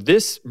so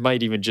this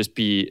might even just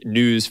be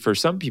news for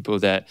some people,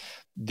 that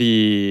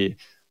the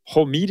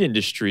whole meat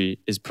industry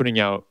is putting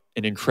out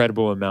an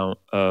incredible amount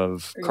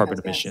of carbon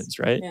emissions,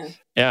 right?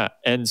 Yeah.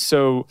 And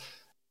so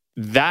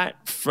that,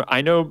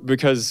 I know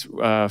because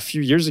a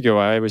few years ago,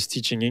 I was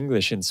teaching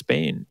English in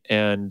Spain,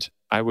 and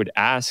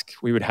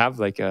we would have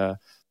like a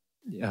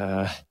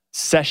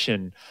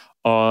session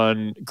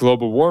on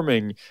global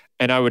warming,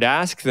 and I would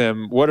ask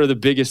them, what are the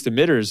biggest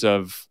emitters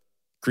of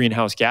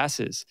greenhouse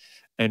gases?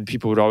 And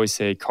people would always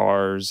say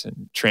cars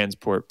and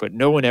transport, but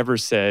no one ever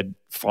said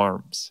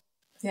farms.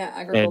 Yeah,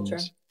 agriculture.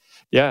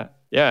 Yeah.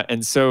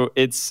 And so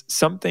it's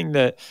something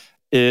that,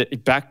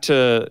 back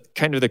to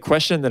kind of the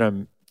question that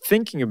I'm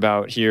thinking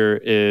about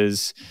here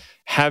is,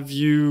 have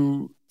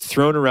you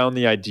thrown around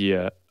the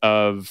idea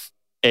of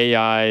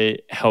AI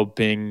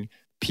helping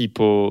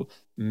people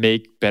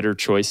make better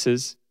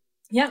choices?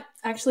 Yeah,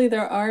 actually,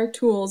 there are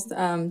tools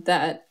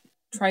that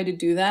try to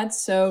do that.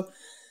 So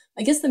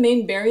I guess the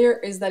main barrier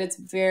is that it's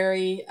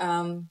very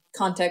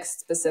context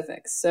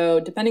specific. So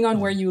depending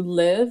on where you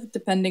live,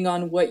 depending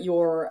on what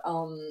your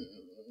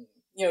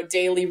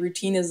daily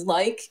routine is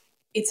like,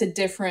 it's a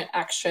different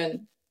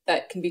action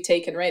that can be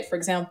taken, right? For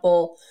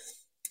example,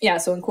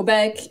 so in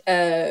Quebec,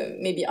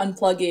 maybe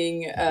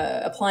unplugging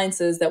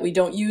appliances that we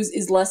don't use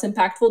is less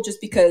impactful just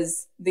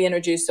because the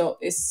energy is so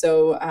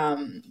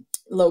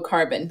low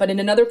carbon. But in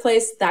another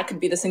place, that could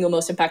be the single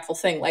most impactful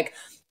thing, like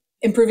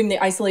improving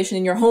the isolation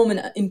in your home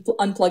and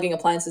unplugging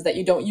appliances that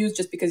you don't use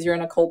just because you're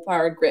on a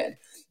coal-powered grid.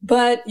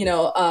 But,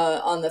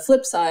 on the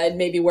flip side,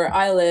 maybe where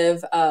I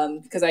live,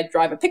 because I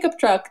drive a pickup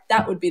truck,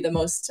 that would be the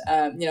most,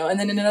 and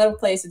then in another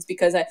place, it's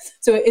because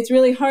so it's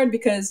really hard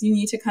because you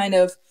need to kind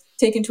of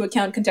take into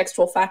account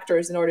contextual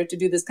factors in order to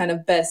do this kind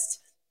of best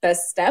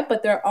step.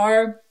 But there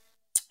are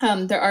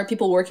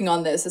people working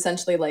on this,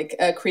 essentially like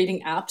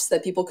creating apps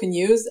that people can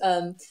use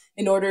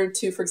in order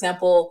to, for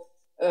example,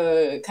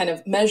 kind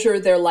of measure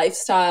their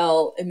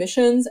lifestyle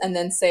emissions and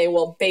then say,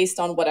 well,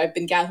 based on what I've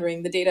been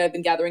gathering, the data I've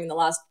been gathering in the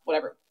last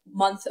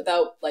month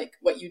about like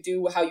what you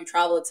do, how you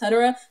travel,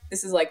 etc.,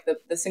 this is like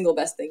the single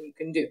best thing you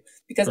can do,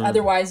 because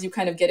otherwise you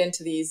kind of get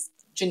into these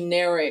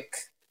generic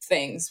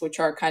things which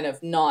are kind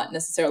of not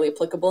necessarily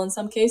applicable in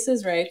some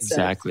cases, right?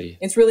 Exactly. So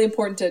it's really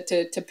important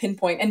to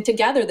pinpoint and to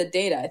gather the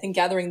data. I think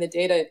gathering the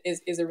data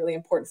is a really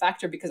important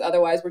factor, because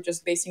otherwise we're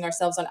just basing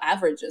ourselves on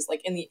averages.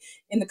 Like in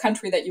the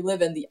country that you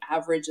live in, the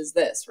average is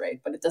this,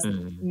 right? But it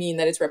doesn't mean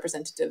that it's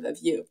representative of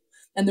you.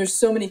 And there's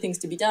so many things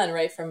to be done,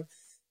 right? From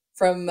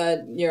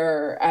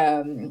your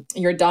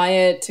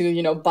diet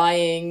to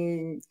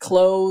buying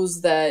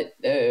clothes that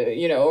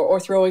or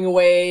throwing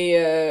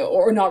away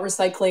or not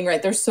recycling,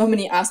 right? There's so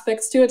many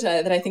aspects to it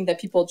that I think that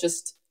people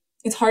just,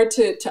 it's hard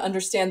to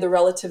understand the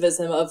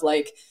relativism of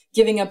like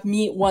giving up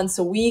meat once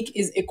a week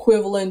is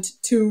equivalent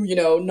to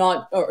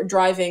not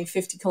driving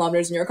 50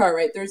 kilometers in your car,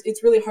 right?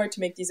 It's really hard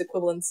to make these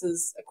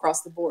equivalences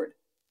across the board.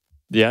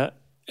 Yeah,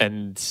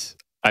 and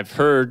I've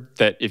heard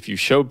that if you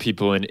show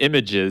people in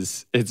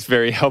images, it's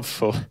very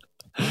helpful.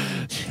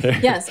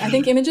 Yes, I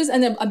think images,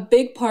 and then a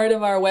big part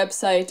of our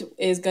website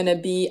is going to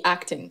be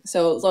acting.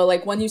 So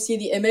like when you see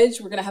the image,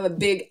 we're going to have a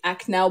big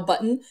Act Now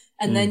button,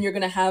 and then you're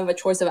going to have a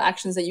choice of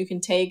actions that you can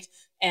take.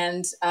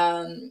 And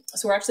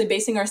so we're actually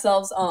basing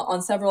ourselves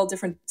on several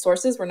different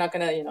sources. We're not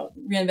going to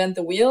reinvent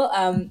the wheel.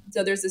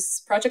 So there's this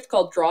project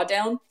called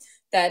Drawdown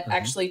that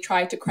actually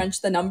tried to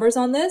crunch the numbers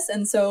on this,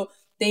 and so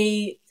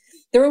they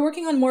were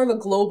working on more of a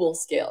global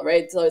scale,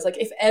 right? So it's like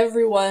if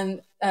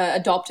everyone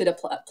adopted a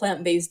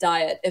plant-based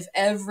diet, if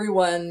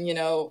everyone,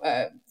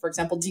 for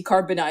example,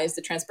 decarbonized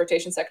the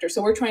transportation sector.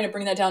 So we're trying to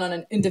bring that down on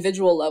an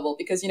individual level,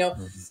 because,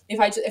 if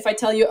I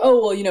tell you,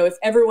 if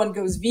everyone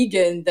goes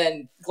vegan,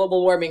 then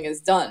global warming is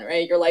done,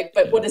 right? You're like,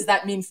 but what does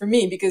that mean for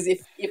me? Because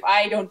if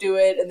I don't do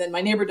it and then my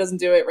neighbor doesn't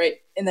do it, right?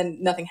 And then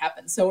nothing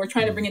happens. So we're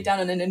trying to bring it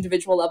down on an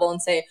individual level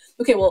and say,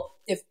 okay, well,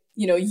 if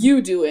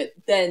you do it,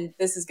 then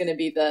this is going to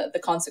be the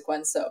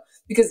consequence. So,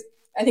 because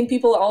I think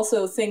people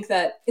also think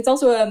that it's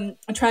also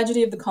a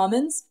tragedy of the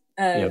commons.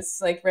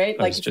 It's like, right?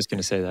 I was just going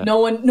to say that. No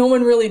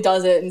one really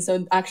does it. And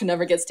so action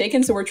never gets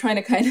taken. So we're trying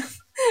to kind of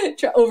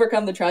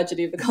overcome the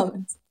tragedy of the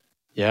commons.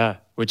 Yeah,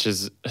 which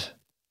is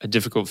a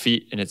difficult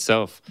feat in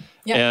itself.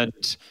 Yeah.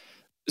 And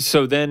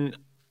so then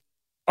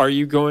are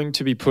you going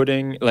to be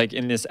putting, like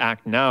in this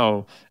Act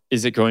Now,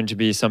 is it going to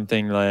be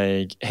something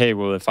like, hey,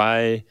 well, if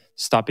I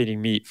stop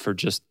eating meat for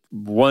just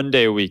one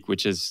day a week,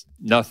 which is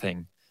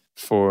nothing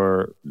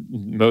for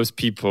most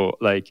people,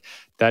 like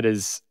that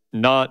is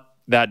not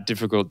that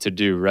difficult to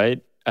do,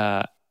 right?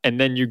 And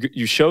then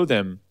you show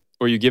them,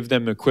 or you give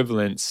them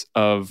equivalents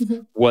of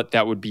what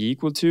that would be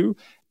equal to,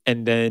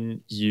 and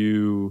then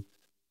you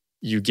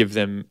give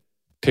them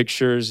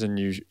pictures, and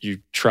you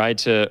try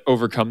to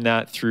overcome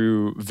that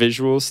through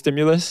visual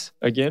stimulus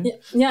again?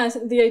 Yeah,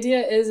 so the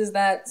idea is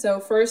that, so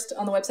first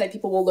on the website,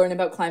 people will learn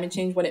about climate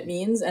change, what it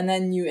means, and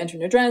then you enter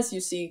an address, you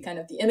see kind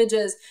of the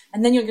images,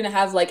 and then you're going to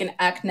have like an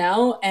Act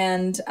Now,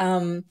 and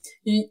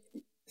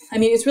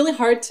it's really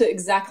hard to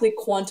exactly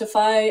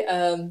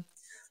quantify,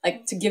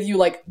 like to give you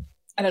like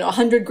I don't know,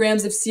 100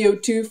 grams of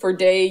CO2 per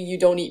day you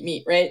don't eat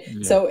meat, right?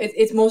 Yeah. So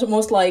it's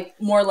most like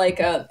more like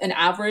an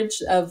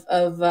average of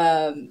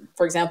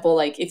for example,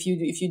 like if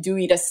you do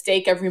eat a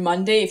steak every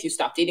Monday, if you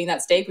stopped eating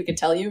that steak, we could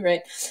tell you,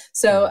 right?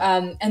 So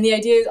and the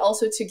idea is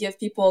also to give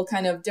people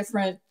kind of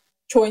different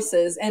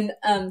choices. And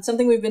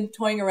something we've been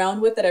toying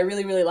around with that I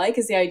really, really like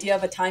is the idea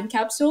of a time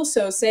capsule.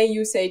 So say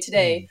you say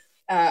today,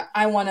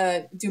 I want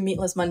to do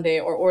meatless Monday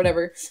or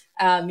whatever,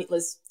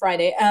 meatless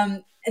Friday.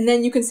 And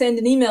then you can send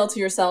an email to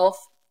yourself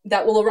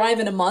that will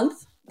arrive in a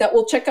month that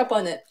will check up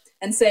on it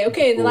and say,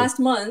 okay, in the last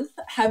month,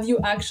 have you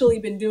actually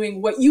been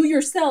doing what you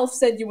yourself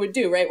said you would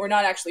do, right? We're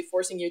not actually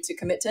forcing you to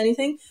commit to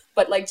anything,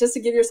 but like just to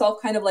give yourself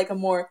kind of like a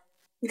more,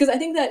 because I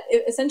think that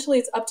essentially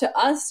it's up to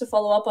us to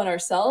follow up on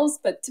ourselves,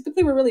 but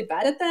typically we're really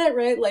bad at that,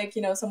 right? Like,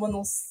 someone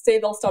will say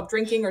they'll stop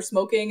drinking or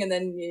smoking and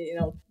then,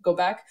 go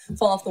back,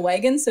 fall off the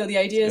wagon. So the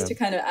idea is to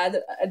kind of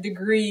add a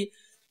degree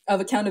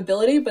of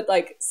accountability, but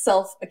like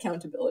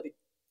self-accountability.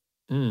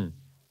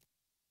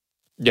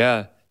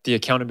 Yeah, the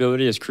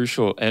accountability is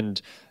crucial.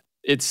 And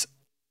it's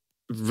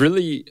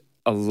really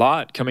a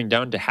lot coming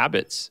down to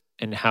habits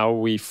and how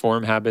we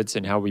form habits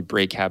and how we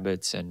break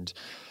habits. And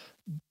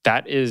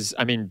that is,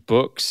 I mean,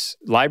 books,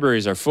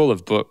 libraries are full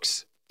of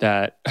books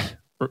that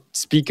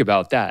speak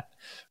about that,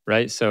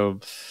 right? So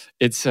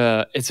it's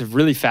a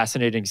really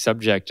fascinating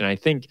subject. And I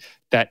think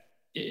that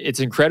it's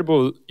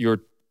incredible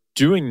you're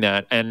doing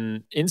that.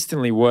 And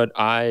instantly what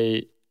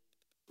I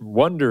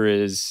wonder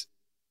is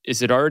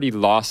it already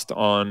lost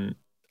on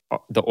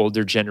the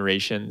older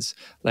generations?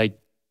 Like,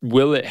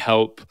 will it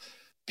help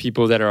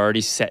people that are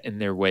already set in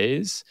their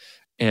ways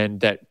and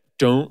that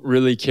don't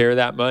really care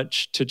that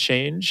much to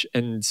change?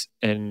 And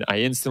I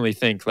instantly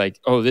think like,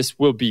 oh, this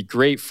will be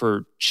great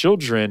for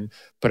children,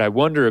 but I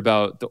wonder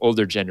about the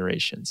older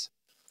generations.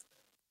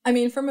 I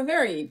mean, from a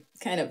very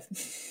kind of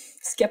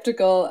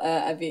skeptical,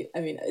 I mean,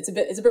 it's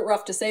a bit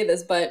rough to say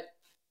this, but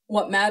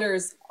what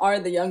matters are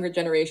the younger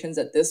generations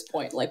at this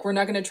point. Like, we're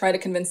not going to try to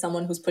convince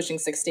someone who's pushing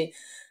 60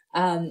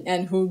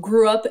 and who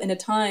grew up in a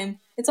time.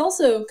 It's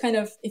also kind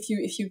of, if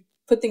you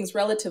put things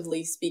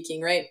relatively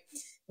speaking, right?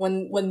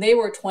 When they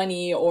were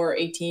 20 or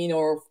 18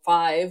 or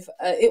 5,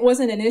 it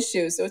wasn't an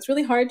issue. So it's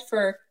really hard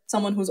for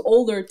someone who's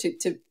older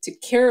to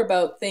care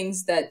about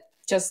things that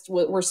just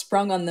were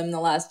sprung on them the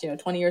last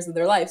 20 years of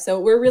their life. So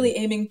we're really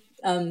aiming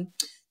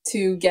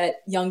to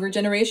get younger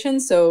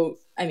generations. So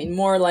I mean,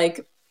 more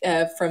like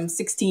from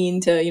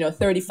 16 to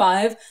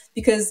 35,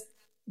 because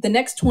the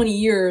next 20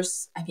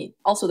 years, I mean,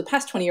 also the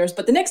past 20 years,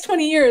 but the next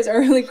 20 years are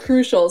really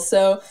crucial.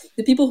 So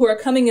the people who are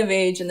coming of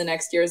age in the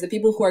next years, the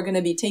people who are going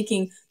to be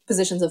taking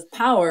positions of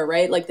power,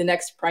 right? Like the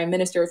next Prime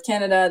Minister of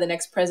Canada, the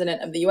next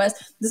President of the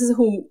US, this is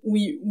who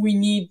we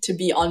need to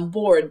be on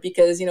board,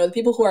 because, the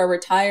people who are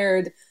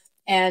retired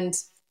and,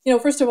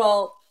 first of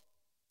all,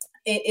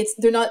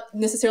 they're not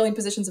necessarily in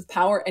positions of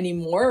power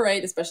anymore,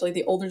 right? Especially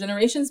the older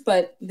generations,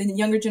 but the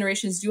younger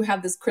generations do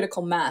have this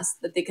critical mass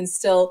that they can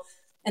still,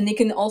 and they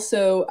can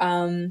also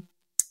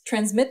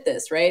transmit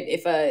this, right?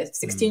 If a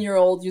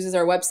 16-year-old uses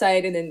our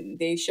website and then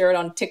they share it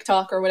on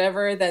TikTok or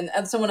whatever, then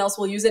someone else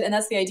will use it. And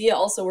that's the idea.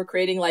 Also, we're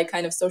creating like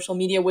kind of social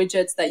media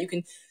widgets that you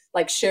can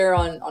like share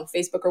on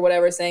Facebook or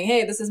whatever, saying,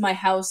 hey, this is my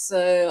house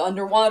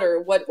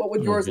underwater. What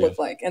would yours look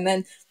like? And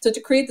then so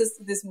to create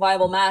this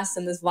viable mass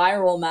and this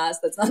viral mass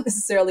that's not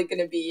necessarily going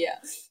to be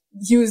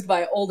used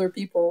by older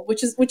people,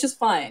 which is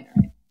fine,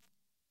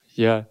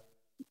 right?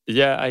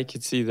 Yeah, I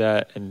could see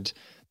that. And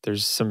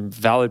there's some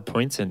valid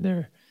points in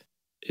there.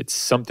 It's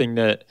something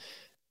that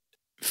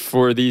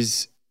for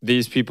these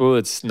people,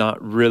 it's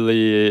not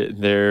really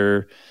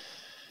they're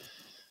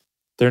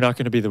not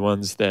going to be the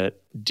ones that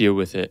deal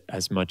with it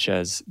as much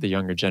as the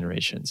younger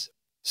generations.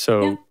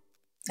 So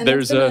and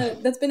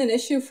that's been an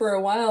issue for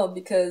a while,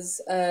 because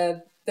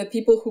the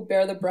people who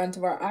bear the brunt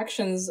of our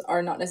actions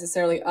are not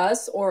necessarily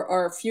us or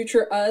our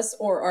future us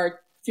or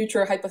our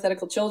future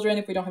hypothetical children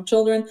if we don't have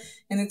children.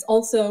 And it's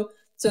also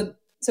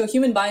so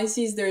human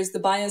biases, there's the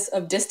bias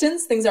of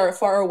distance. Things are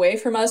far away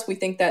from us, we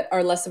think that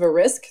are less of a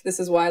risk. This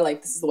is why,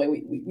 like, this is the way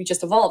we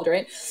just evolved,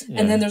 right? Yeah.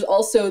 And then there's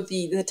also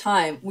the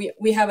time.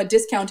 We have a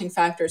discounting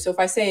factor. So if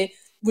I say,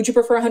 would you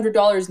prefer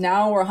 $100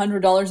 now or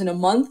 $100 in a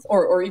month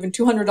or even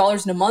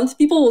 $200 in a month?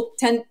 People will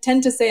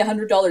tend to say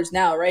 $100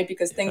 now, right?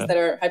 Because things that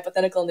are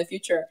hypothetical in the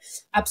future,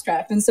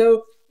 abstract. And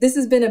so this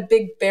has been a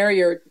big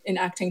barrier in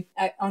acting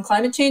on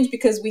climate change,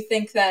 because we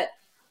think that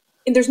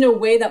there's no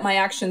way that my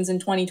actions in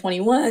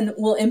 2021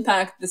 will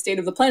impact the state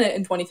of the planet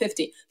in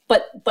 2050.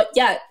 But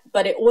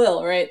it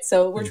will, right?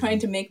 So we're trying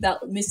to make that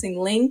missing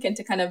link and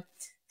to kind of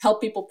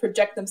help people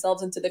project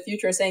themselves into the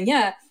future, saying,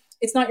 yeah,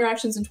 it's not your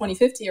actions in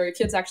 2050 or your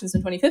kids' actions in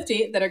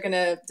 2050 that are going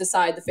to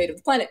decide the fate of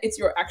the planet. It's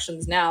your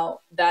actions now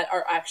that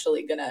are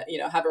actually going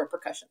to, have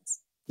repercussions.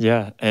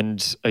 Yeah.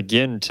 And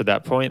again, to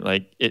that point,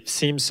 like, it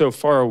seems so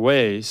far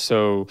away.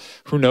 So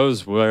who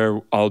knows where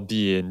I'll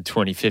be in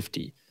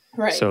 2050?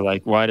 Right. So,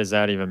 like, why does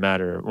that even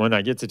matter? When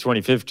I get to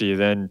 2050,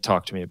 then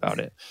talk to me about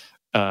it.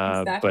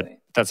 Exactly. But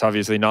that's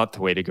obviously not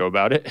the way to go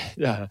about it.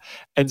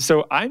 And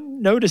so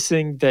I'm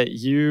noticing that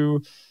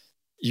you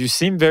you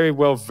seem very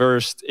well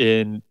versed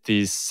in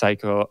these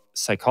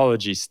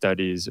psychology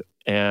studies.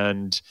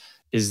 And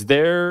is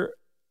there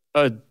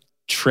a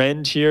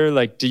trend here?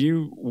 Like, do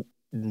you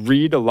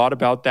read a lot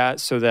about that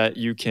so that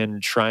you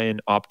can try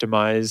and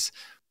optimize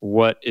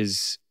what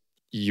is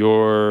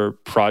your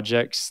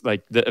projects,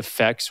 like the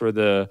effects or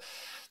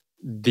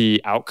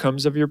the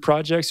outcomes of your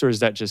projects, or is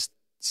that just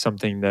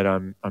something that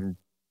I'm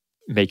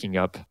making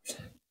up?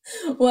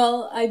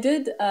 Well, I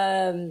did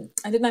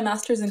my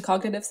master's in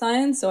cognitive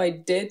science, so I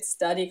did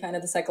study kind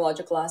of the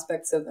psychological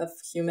aspects of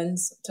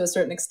humans to a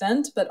certain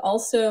extent, but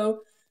also,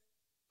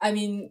 I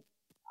mean,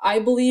 I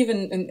believe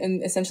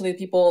in essentially the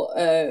people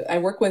I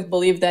work with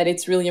believe that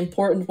it's really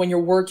important when you're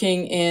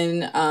working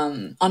in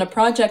on a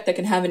project that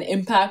can have an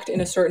impact in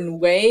a certain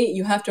way.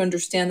 You have to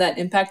understand that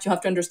impact. You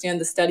have to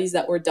understand the studies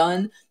that were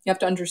done. You have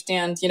to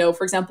understand,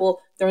 for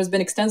example, there has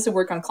been extensive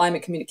work on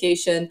climate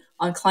communication,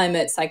 on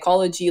climate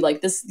psychology.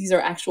 Like this, these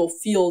are actual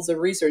fields of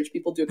research.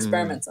 People do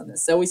experiments on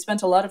this. So we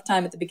spent a lot of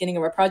time at the beginning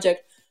of our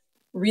project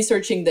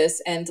researching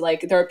this, and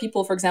like there are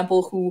people, for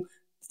example, who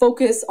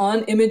focus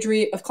on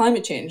imagery of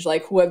climate change,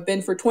 like who have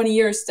been for 20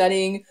 years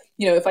studying,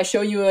 if I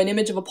show you an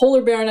image of a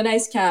polar bear on an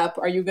ice cap,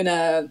 are you going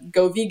to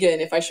go vegan?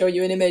 If I show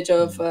you an image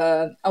of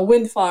a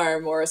wind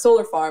farm or a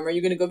solar farm, are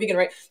you going to go vegan,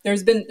 right?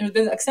 There's been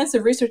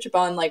extensive research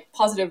upon like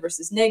positive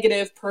versus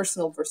negative,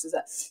 personal versus,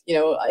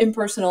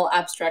 impersonal,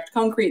 abstract,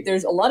 concrete.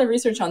 There's a lot of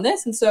research on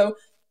this. And so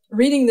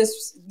reading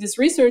this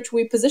research,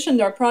 we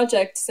positioned our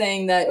project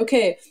saying that,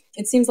 okay,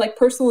 it seems like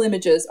personal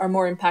images are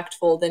more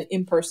impactful than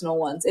impersonal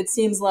ones. It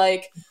seems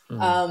like,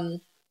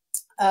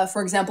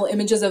 for example,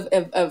 images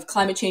of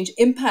climate change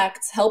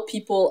impacts help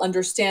people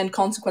understand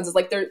consequences.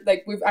 Like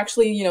we've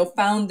actually,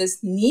 found this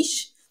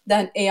niche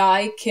that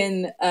AI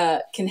can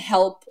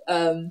help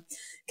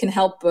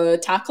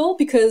tackle,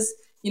 because,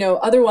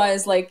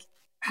 otherwise, like,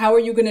 how are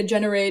you going to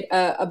generate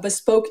a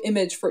bespoke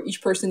image for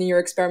each person in your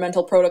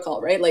experimental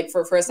protocol, right? Like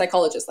for a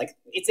psychologist, like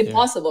it's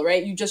impossible,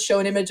 right? You just show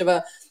an image of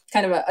a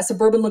kind of a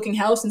suburban looking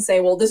house and say,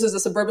 well, this is a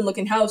suburban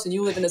looking house and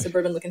you live in a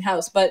suburban looking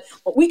house. But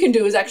what we can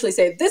do is actually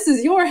say, this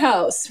is your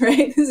house,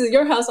 right? This is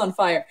your house on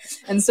fire.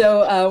 And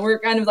so we're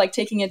kind of like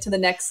taking it to the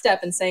next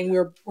step and saying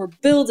we're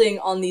building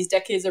on these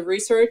decades of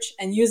research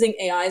and using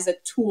AI as a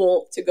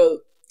tool to go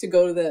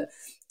to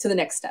the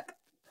next step.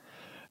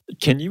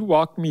 Can you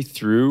walk me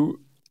through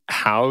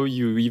how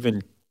you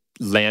even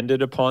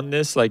landed upon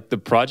this, like the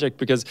project?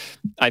 Because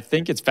I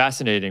think it's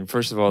fascinating,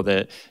 first of all,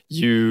 that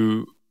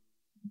you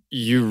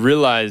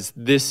realize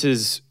this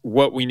is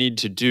what we need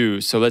to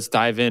do. So let's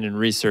dive in and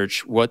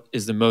research what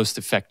is the most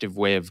effective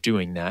way of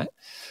doing that.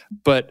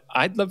 But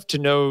I'd love to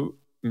know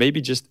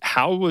maybe just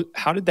how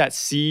did that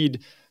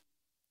seed,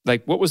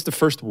 like what was the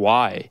first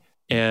why?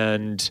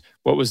 And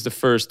what was the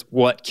first,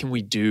 what can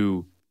we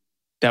do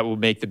that will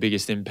make the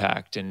biggest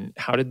impact? And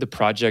how did the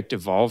project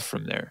evolve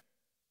from there?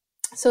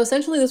 So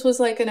essentially, this was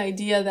like an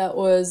idea that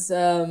was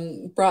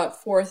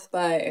brought forth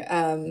by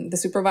the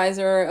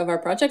supervisor of our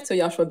project, so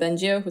Yoshua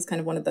Bengio, who's kind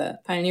of one of the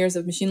pioneers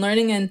of machine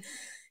learning. And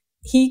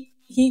he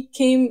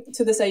came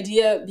to this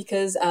idea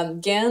because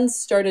GANs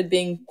started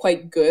being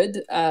quite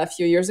good a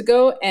few years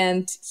ago.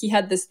 And he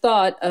had this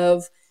thought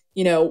of,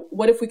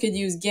 what if we could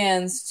use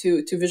GANs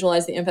to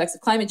visualize the impacts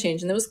of climate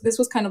change? And this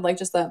was kind of like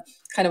just a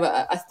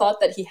thought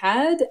that he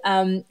had.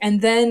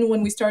 And then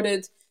when we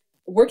started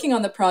working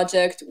on the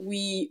project,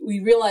 we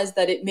realized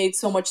that it made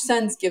so much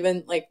sense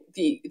given like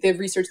the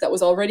research that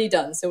was already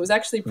done. So it was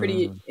actually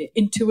pretty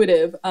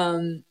intuitive.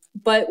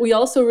 But we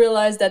also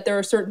realized that there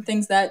are certain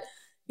things that,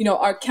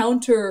 are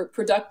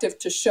counterproductive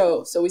to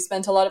show. So we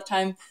spent a lot of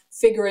time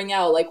figuring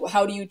out, like,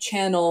 how do you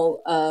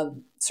channel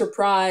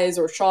surprise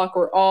or shock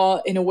or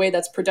awe in a way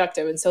that's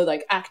productive? And so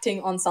like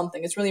acting on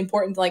something, it's really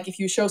important. Like if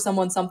you show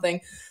someone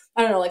something,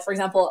 I don't know, like for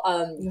example,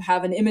 you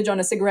have an image on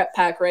a cigarette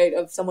pack, right,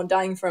 of someone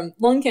dying from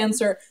lung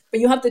cancer, but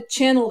you have to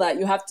channel that.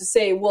 You have to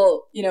say,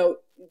 well,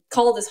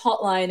 call this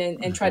hotline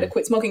and try to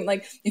quit smoking.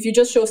 Like if you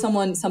just show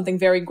someone something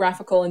very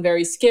graphical and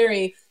very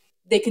scary,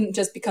 they can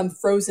just become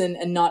frozen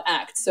and not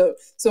act. So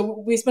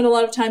we spend a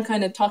lot of time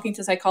kind of talking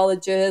to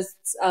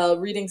psychologists,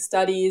 reading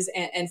studies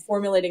and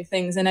formulating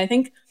things. And I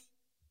think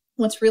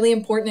what's really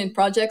important in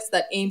projects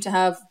that aim to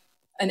have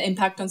an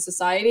impact on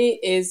society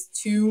is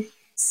to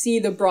see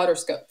the broader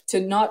scope, to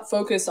not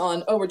focus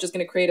on, we're just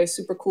going to create a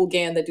super cool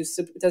GAN that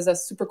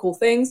does super cool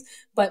things,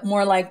 but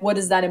more like, what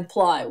does that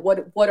imply?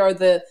 What are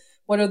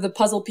the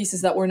puzzle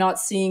pieces that we're not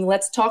seeing?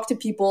 Let's talk to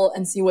people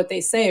and see what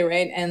they say,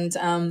 right?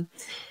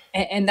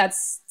 And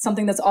that's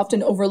something that's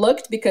often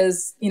overlooked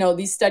because,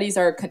 these studies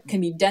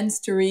can be dense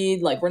to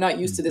read. Like we're not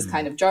used to this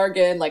kind of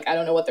jargon. Like, I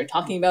don't know what they're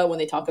talking about when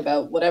they talk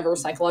about whatever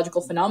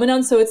psychological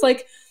phenomenon. So it's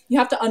like, you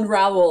have to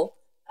unravel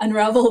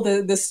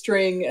the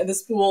string, the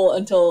spool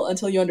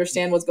until you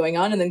understand what's going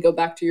on, and then go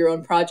back to your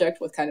own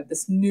project with kind of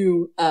this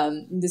new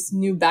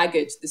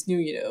baggage, this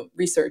new,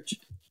 research.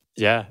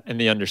 Yeah. And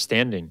the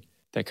understanding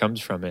that comes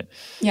from it.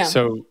 Yeah.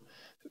 So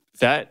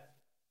that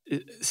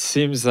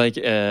seems like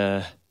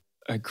a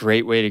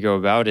great way to go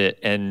about it.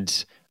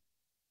 And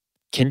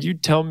can you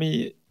tell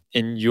me,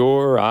 in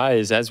your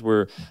eyes, as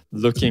we're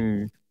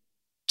looking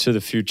to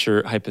the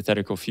future,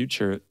 hypothetical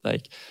future,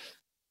 like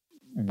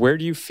where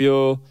do you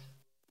feel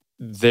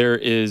there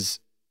is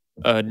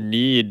a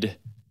need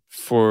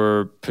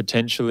for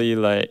potentially,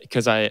 like,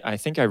 because I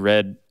think I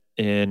read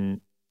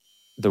in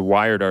the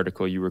Wired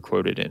article you were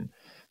quoted in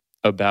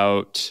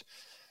about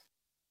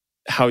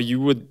how you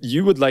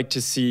would like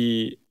to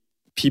see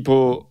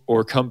people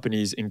or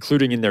companies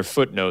including in their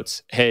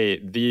footnotes, hey,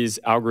 these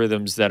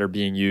algorithms that are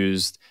being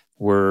used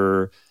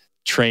were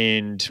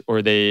trained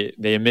or they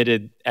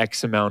emitted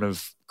X amount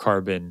of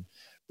carbon,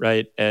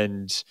 right?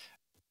 And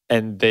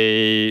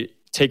they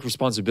take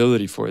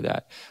responsibility for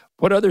that.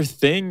 What other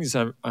things,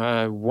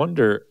 I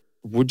wonder,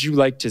 would you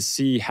like to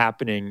see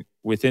happening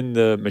within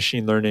the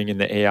machine learning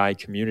and the AI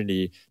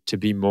community to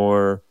be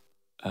more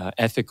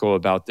ethical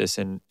about this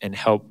and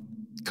help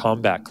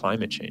combat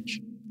climate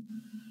change?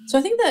 So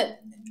I think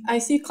that I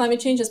see climate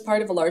change as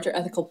part of a larger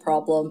ethical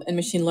problem in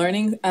machine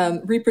learning.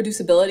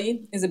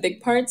 Reproducibility is a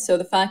big part. So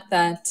the fact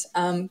that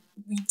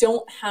we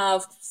don't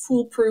have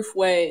foolproof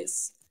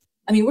ways.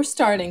 I mean, we're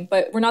starting,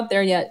 but we're not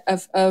there yet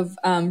of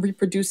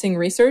reproducing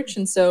research.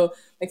 And so,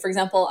 like, for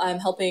example, I'm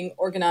helping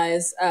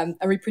organize a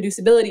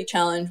reproducibility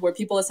challenge where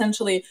people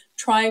essentially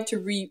try to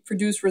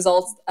reproduce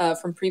results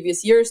from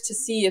previous years to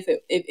see if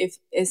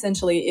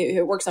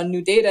it works on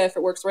new data, if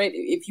it works right,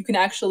 if you can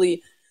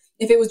actually,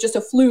 if it was just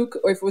a fluke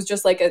or if it was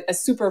just like a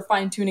super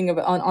fine tuning of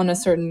on a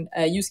certain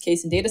use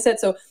case and data set.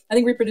 So I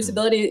think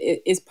reproducibility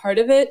is part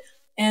of it.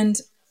 And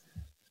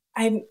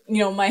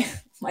my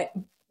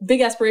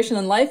big aspiration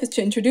in life is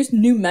to introduce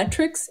new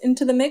metrics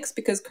into the mix,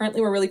 because currently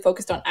we're really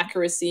focused on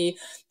accuracy,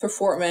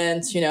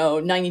 performance,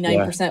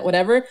 99%,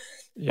 whatever.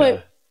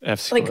 Yeah.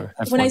 But like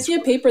when I see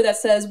a paper that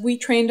says we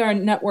trained our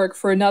network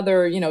for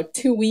another,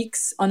 2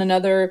 weeks on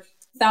another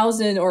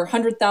 1,000 or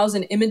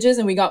 100,000 images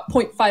and we got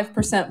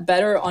 0.5%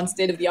 better on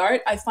state of the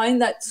art, I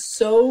find that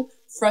so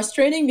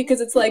frustrating, because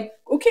it's like,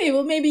 okay,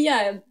 well, maybe,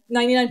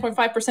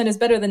 99.5% is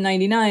better than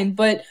 99,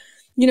 but,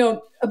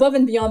 above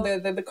and beyond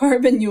the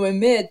carbon you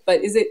emit,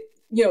 but is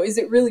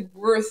it really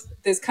worth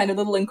this kind of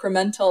little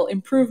incremental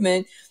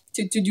improvement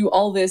to do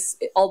all this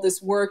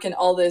work and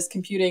all this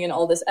computing and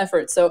all this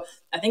effort? So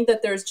I think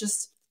that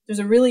there's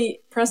a really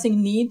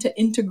pressing need to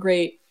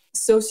integrate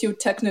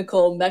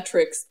socio-technical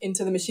metrics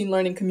into the machine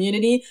learning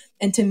community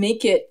and to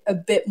make it a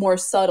bit more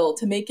subtle,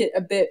 to make it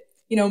a bit,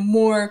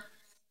 more,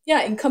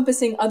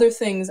 encompassing other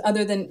things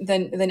other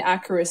than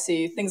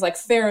accuracy, things like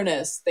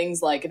fairness,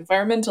 things like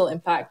environmental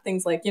impact,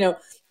 things like,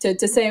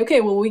 to say,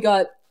 okay, well, we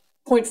got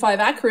 0.5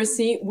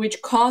 accuracy,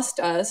 which cost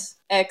us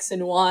X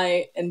and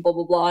Y and blah,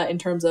 blah, blah, in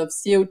terms of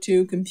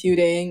CO2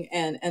 computing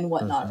and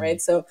whatnot, right?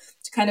 So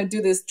to kind of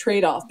do this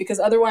trade-off, because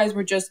otherwise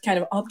we're just kind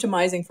of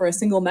optimizing for a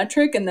single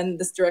metric, and then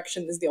this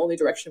direction is the only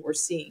direction we're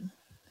seeing.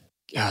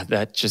 Yeah,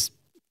 that just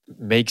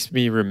makes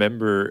me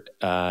remember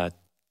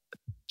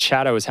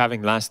chat I was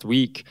having last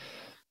week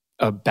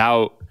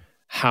about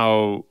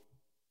how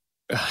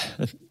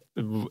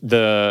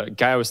the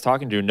guy I was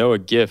talking to, Noah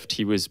Gift,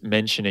 he was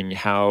mentioning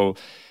how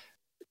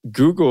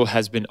Google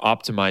has been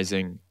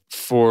optimizing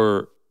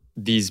for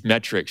these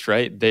metrics,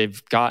 right?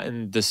 They've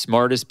gotten the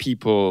smartest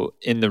people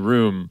in the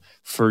room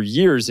for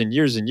years and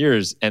years and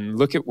years. And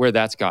look at where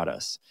that's got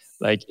us.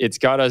 Like, it's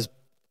got us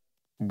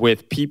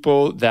with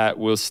people that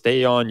will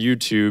stay on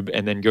YouTube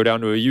and then go down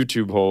to a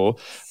YouTube hole,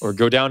 or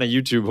go down a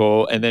YouTube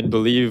hole and then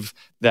believe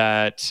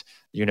that,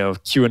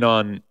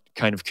 QAnon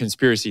kind of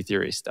conspiracy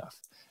theory stuff.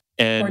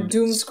 Or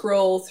doom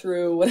scroll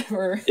through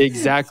whatever.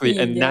 Exactly.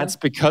 And that's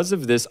because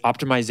of this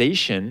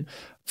optimization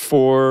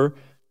for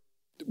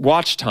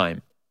watch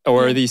time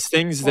or these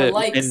things that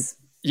likes.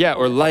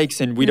 Or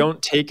likes, and we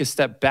don't take a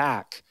step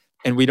back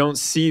and we don't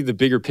see the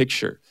bigger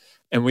picture,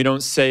 and we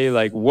don't say,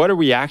 like, what are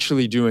we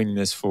actually doing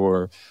this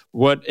for?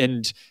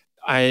 And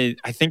I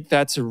think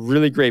that's a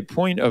really great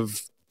point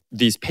of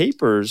these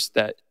papers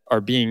that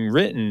are being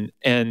written,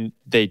 and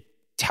they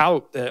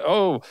tout that,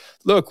 oh,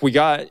 look, we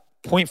got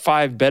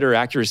 0.5 better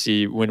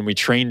accuracy when we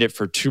trained it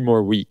for 2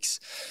 more weeks.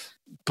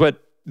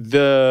 But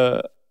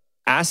the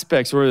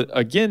aspects, or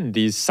again,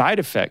 these side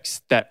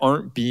effects that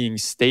aren't being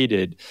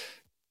stated,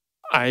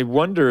 I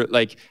wonder,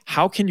 like,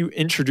 how can you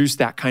introduce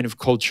that kind of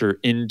culture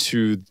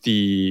into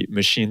the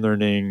machine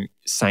learning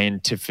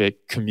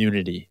scientific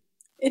community?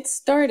 It's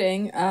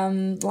starting.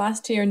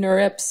 Last year,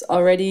 NeurIPS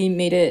already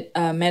made it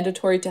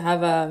mandatory to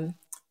have a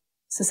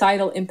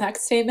societal impact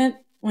statement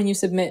when you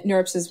submit.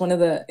 NeurIPS is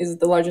is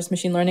the largest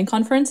machine learning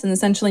conference, and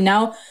essentially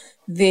now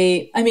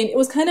it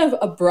was kind of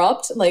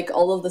abrupt, like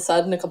all of a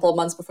sudden, a couple of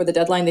months before the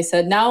deadline, they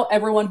said, now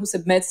everyone who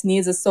submits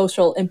needs a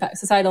societal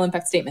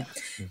impact statement.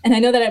 And I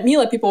know that at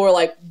Mila, people were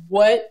like,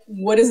 what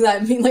does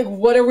that mean? Like,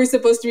 what are we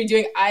supposed to be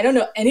doing? I don't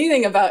know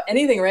anything about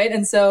anything, right?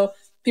 And so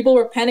people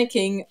were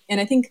panicking.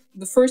 And I think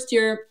the first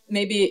year,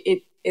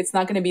 maybe it's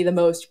not going to be the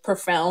most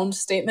profound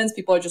statements.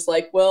 People are just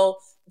like, well,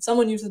 if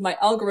someone uses my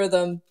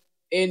algorithm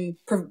in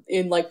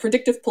like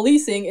predictive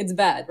policing, it's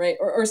bad, right?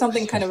 Or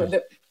something kind of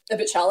a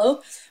bit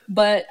shallow.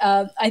 But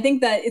I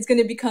think that it's going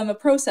to become a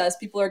process.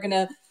 People are going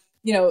to,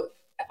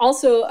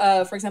 also,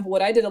 for example,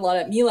 what I did a lot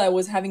at Mila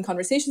was having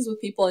conversations with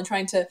people and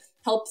trying to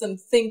help them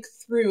think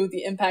through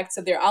the impacts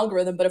of their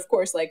algorithm. But of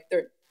course, like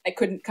I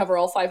couldn't cover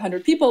all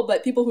 500 people,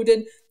 but people who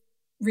did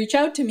reach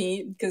out to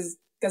me, because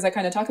I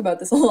kind of talk about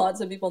this a lot,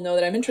 so people know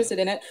that I'm interested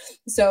in it.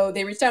 So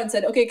they reached out and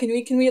said, okay,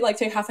 can we like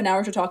take half an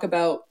hour to talk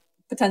about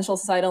potential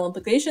societal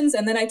implications?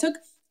 And then I took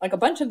like a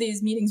bunch of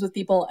these meetings with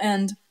people,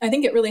 and I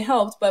think it really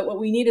helped. But what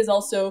we need is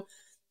also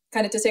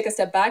kind of to take a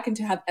step back and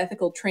to have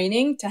ethical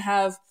training, to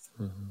have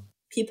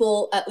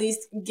people at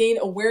least gain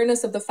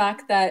awareness of the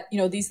fact that, you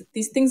know, these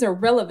things are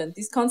relevant.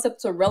 These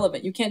concepts are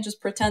relevant. You can't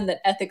just pretend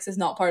that ethics is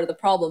not part of the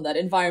problem, that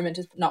environment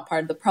is not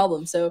part of the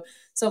problem. So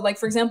like,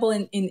 for example,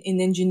 in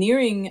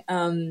engineering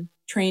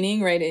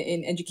training, right,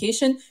 in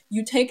education,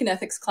 you take an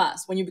ethics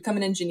class. When you become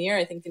an engineer,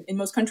 I think in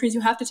most countries,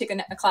 you have to take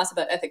a class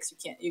about ethics.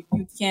 You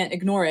can't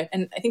ignore it.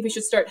 And I think we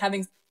should start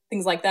having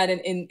things like that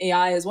in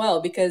AI as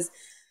well, because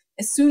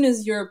as soon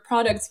as your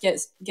products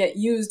get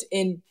used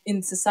in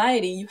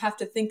society, you have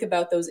to think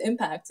about those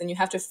impacts, and you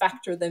have to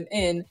factor them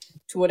in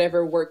to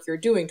whatever work you're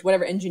doing, to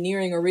whatever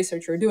engineering or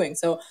research you're doing.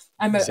 So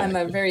I'm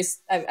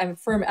a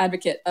firm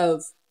advocate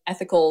of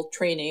ethical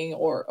training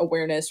or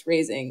awareness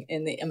raising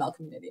in the ML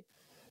community.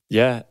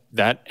 Yeah,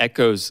 that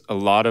echoes a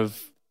lot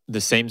of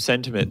the same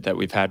sentiment that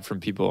we've had from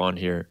people on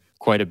here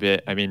quite a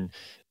bit. I mean,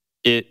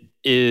 it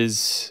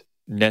is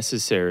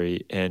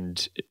necessary,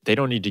 and they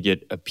don't need to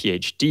get a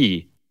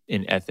PhD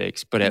in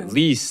ethics, but at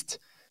least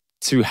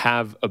to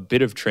have a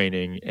bit of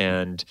training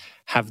and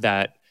have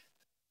that,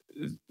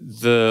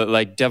 the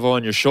like devil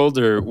on your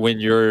shoulder when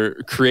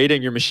you're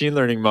creating your machine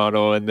learning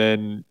model, and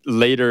then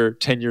later,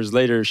 10 years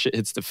later, shit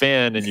hits the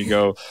fan and you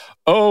go,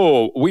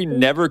 oh, we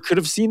never could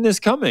have seen this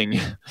coming.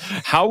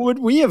 How would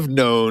we have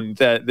known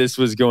that this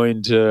was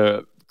going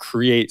to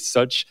create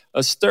such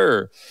a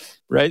stir,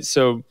 right?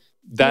 So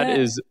that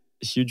is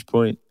a huge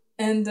point.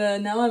 And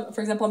now,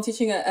 for example, I'm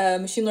teaching a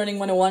machine learning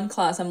 101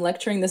 class. I'm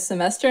lecturing this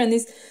semester, and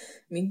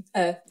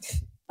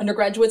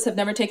undergraduates have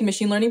never taken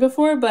machine learning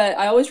before, but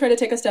I always try to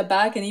take a step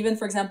back. And even,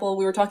 for example,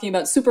 we were talking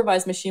about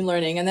supervised machine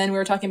learning, and then we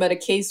were talking about a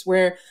case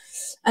where,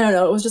 I don't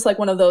know, it was just like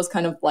one of those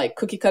kind of like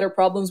cookie cutter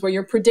problems where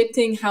you're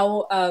predicting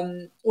how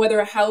whether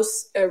a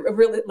house in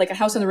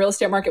the real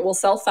estate market will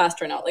sell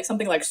fast or not, like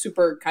something like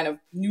super kind of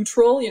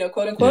neutral, you know,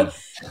 quote unquote.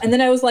 Yeah. And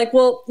then I was like,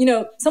 well, you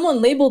know,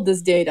 someone labeled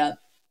this data.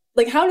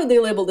 Like, how did they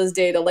label this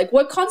data? Like,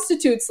 what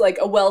constitutes like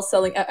a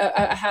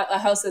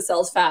house that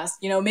sells fast?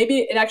 You know, maybe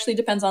it actually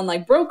depends on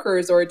like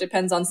brokers, or it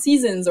depends on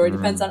seasons, or it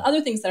depends on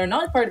other things that are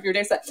not part of your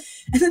data set.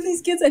 And then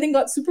these kids, I think,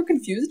 got super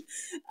confused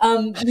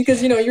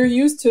because, you know, you're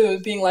used to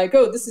being like,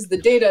 oh, this is the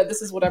data.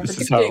 This is what I'm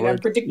predicting. I'm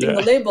predicting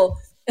the label.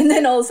 And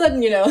then all of a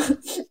sudden, you know,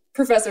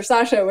 Professor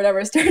Sasha or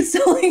whatever starts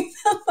telling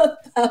them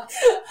about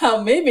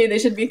how maybe they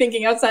should be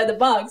thinking outside the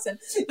box. And,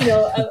 you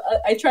know,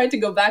 I tried to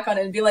go back on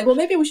it and be like, well,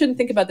 maybe we shouldn't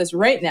think about this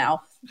right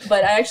now.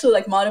 But I actually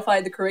like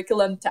modified the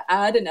curriculum to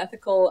add an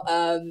ethical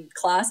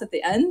class at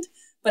the end.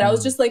 But I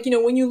was just like, you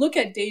know, when you look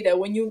at data,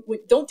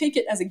 don't take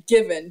it as a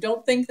given.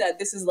 Don't think that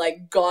this is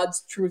like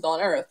God's truth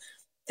on earth.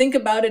 Think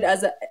about it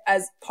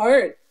as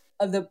part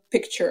of the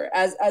picture,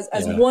 as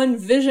one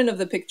vision of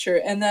the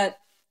picture, and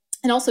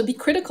also be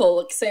critical.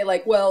 Like, say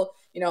like, well,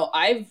 you know,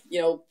 I've, you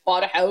know,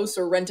 bought a house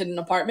or rented an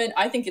apartment.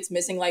 I think it's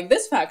missing like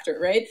this factor,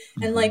 right?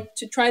 And like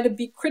to try to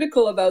be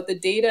critical about the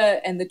data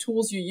and the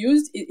tools you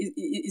used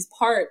is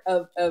part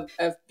of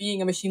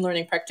being a machine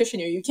learning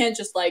practitioner. You can't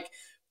just like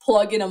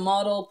plug in a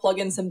model, plug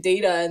in some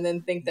data, and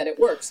then think that it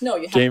works. No,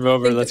 you have game to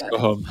over. think Let's about go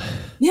it. home.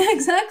 Yeah,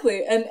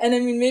 exactly. And I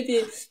mean,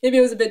 maybe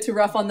it was a bit too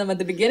rough on them at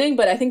the beginning,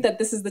 but I think that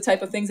this is the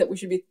type of things that we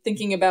should be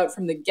thinking about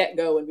from the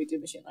get-go when we do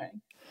machine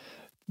learning.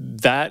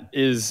 That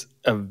is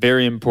a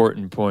very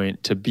important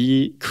point, to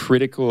be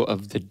critical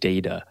of the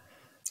data.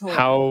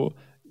 How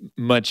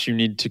much you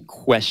need to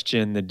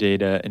question the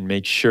data and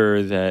make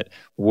sure that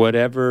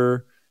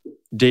whatever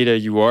data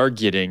you are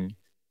getting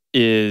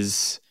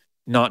is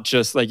not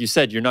just, like you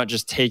said, you're not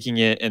just taking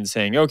it and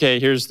saying, okay,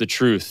 here's the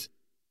truth.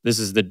 This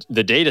is the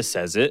data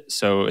says it,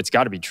 so it's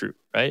got to be true,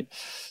 right?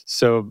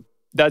 So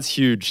that's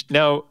huge.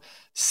 Now,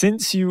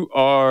 since you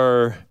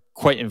are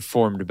quite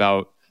informed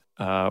about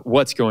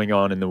what's going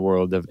on in the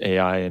world of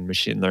AI and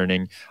machine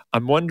learning,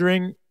 I'm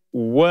wondering,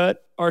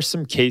 what are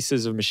some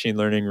cases of machine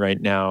learning right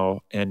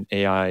now and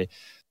AI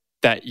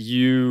that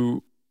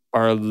you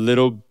are a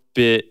little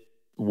bit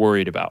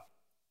worried about?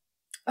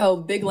 Oh,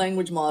 big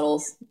language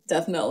models,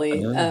 definitely.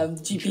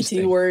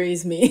 GPT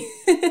worries me.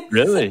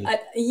 Really?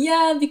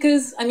 Yeah,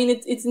 because I mean,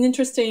 it's an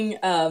interesting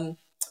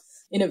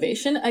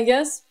innovation, I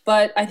guess.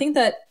 But I think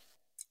that,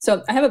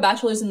 so I have a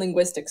bachelor's in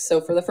linguistics. So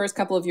for the first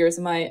couple of years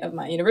of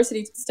my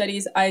university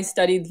studies, I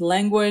studied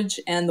language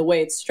and the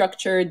way it's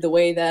structured, the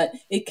way that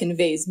it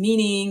conveys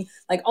meaning,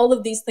 like all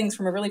of these things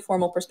from a really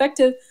formal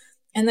perspective.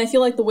 And I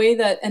feel like the way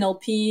that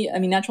NLP, I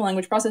mean, natural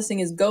language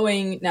processing, is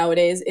going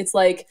nowadays, it's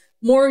like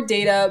more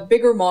data,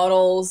 bigger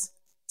models,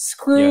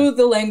 screw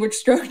the language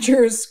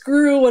structures,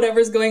 screw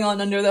whatever's going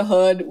on under the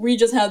hood. We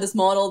just have this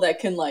model that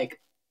can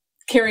like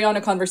carry on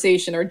a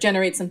conversation or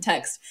generate some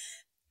text.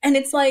 And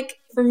it's like,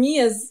 for me,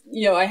 as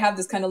you know, I have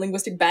this kind of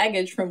linguistic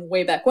baggage from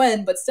way back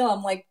when, but still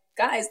I'm like,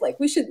 guys, like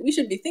we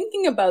should be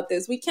thinking about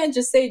this. We can't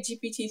just say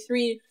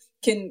GPT-3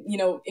 can,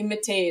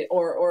 imitate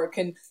or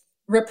can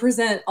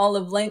represent all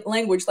of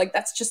language. Like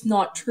that's just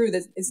not true.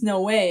 It's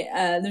no way.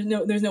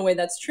 There's no way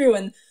that's true.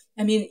 And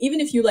I mean, even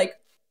if you like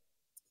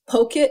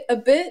poke it a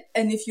bit,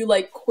 and if you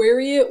like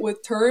query it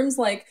with terms,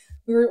 like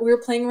we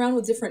were playing around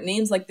with different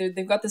names. Like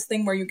they've got this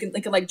thing where you can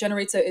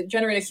generate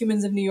a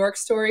Humans of New York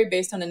story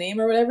based on a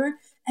name or whatever.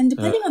 And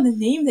depending on the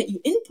name that you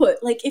input,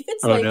 like if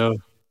it's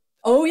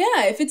oh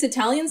yeah, if it's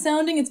Italian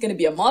sounding, it's going to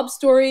be a mob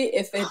story.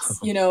 If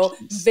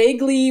it's,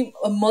 vaguely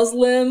a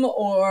Muslim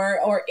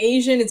or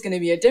Asian, it's going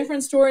to be a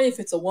different story. If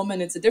it's a woman,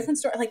 it's a different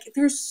story. Like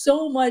there's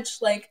so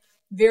much like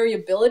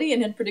variability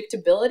and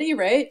unpredictability,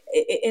 right?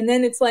 And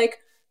then it's like,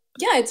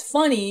 yeah, it's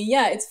funny.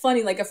 Yeah, it's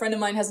funny. Like a friend of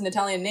mine has an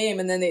Italian name,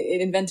 and then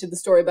it invented the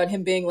story about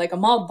him being like a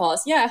mob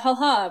boss. Yeah,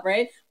 haha,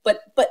 right?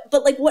 But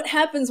like, what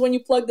happens when you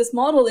plug this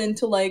model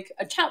into like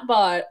a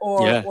chatbot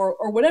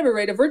or whatever,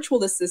 right? A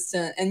virtual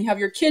assistant, and you have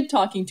your kid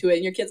talking to it,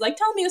 and your kid's like,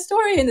 "Tell me a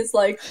story," and it's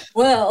like,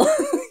 well,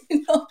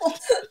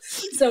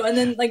 So, and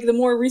then like the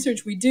more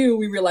research we do,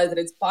 we realize that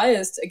it's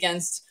biased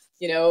against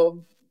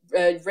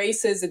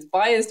races. It's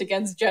biased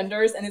against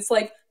genders, and it's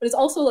like, but it's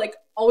also like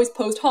always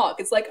post hoc.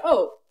 It's like,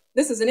 oh,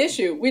 this is an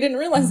issue. We didn't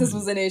realize this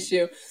was an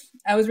issue.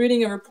 I was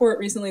reading a report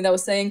recently that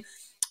was saying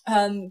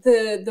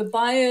the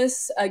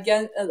bias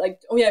again,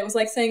 it was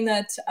like saying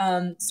that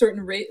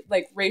certain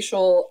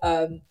racial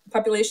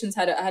populations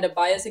had a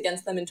bias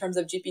against them in terms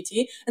of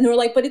GPT, and they were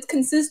like, but it's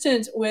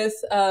consistent with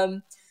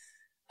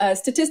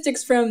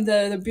statistics from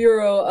the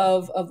Bureau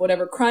of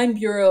whatever Crime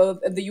Bureau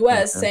of the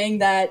U.S. saying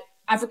that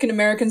African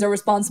Americans are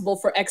responsible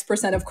for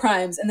X% of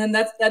crimes, and then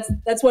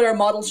that's what our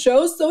model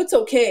shows. So it's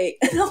okay.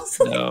 And I was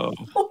like,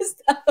 how is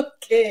that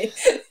okay?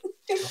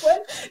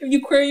 What? If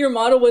you query your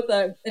model with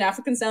an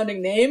African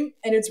sounding name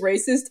and it's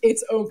racist,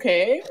 it's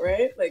okay,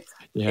 right? Like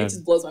it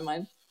just blows my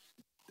mind.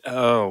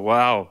 Oh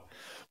wow!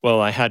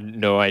 Well, I had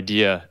no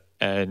idea,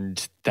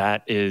 and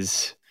that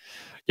is,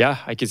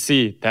 I could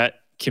see that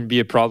can be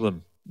a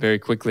problem very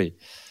quickly.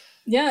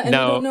 Yeah, and we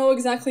don't know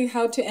exactly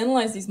how to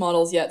analyze these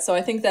models yet. So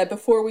I think that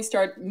before we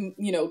start,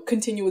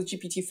 continue with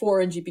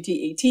GPT-4 and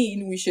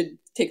GPT-18, we should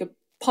take a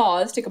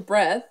pause, take a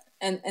breath,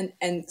 and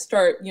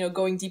start,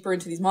 going deeper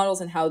into these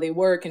models and how they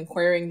work, and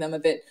querying them a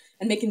bit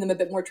and making them a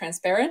bit more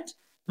transparent.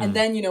 And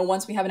then,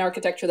 once we have an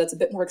architecture that's a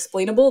bit more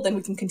explainable, then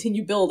we can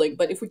continue building.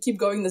 But if we keep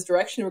going this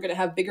direction, we're going to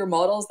have bigger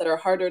models that are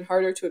harder and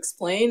harder to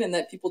explain, and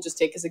that people just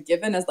take as a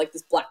given, as like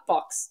this black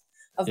box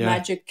of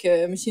magic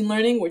machine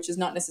learning, which is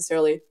not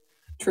necessarily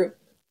true.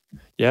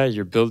 Yeah,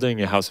 you're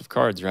building a house of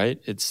cards, right?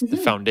 It's the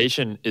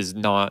foundation is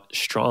not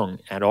strong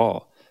at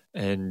all.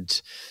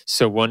 And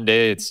so one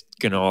day it's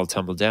going to all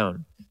tumble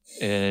down.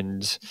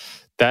 And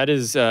that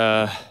is,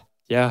 that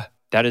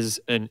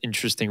is an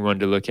interesting one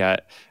to look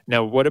at.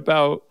 Now, what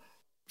about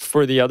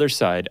for the other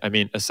side? I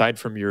mean, aside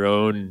from your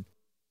own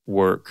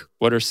work,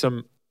 what are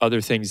some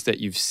other things that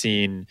you've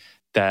seen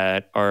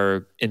that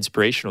are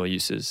inspirational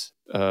uses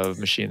of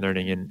machine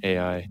learning and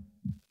AI?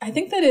 I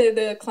think that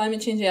the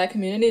climate change AI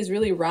community is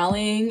really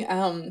rallying.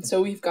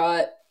 So we've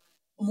got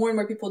more and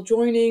more people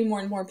joining, more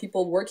and more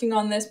people working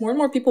on this, more and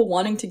more people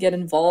wanting to get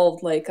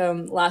involved. Like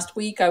last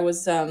week, I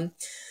was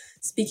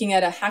speaking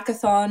at a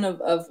hackathon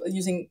of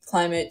using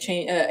climate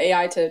change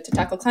AI to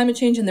tackle climate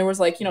change, and there was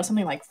like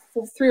something like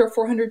 300 or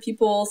 400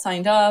 people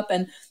signed up,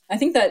 and I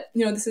think that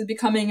this is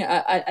becoming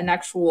an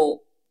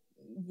actual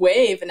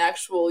wave, an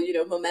actual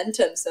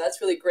momentum. So that's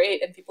really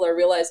great, and people are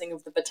realizing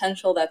of the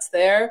potential that's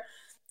there.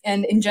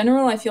 And in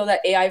general, I feel that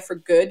AI for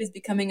good is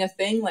becoming a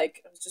thing.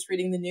 Like I was just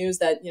reading the news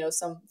that,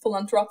 some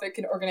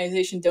philanthropic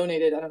organization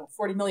donated,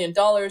 $40 million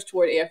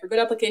toward AI for good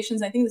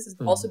applications. I think this is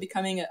also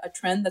becoming a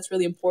trend that's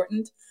really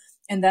important.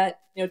 And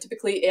that,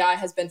 typically AI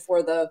has been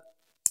for the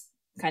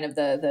kind of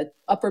the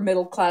upper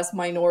middle class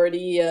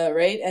minority,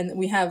 right? And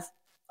we've left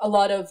a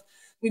lot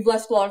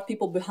of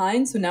people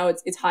behind. So now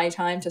it's high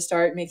time to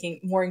start making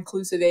more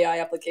inclusive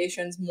AI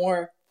applications,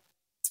 more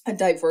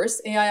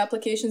diverse AI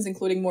applications,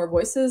 including more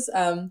voices.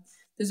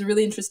 There's a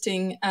really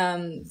interesting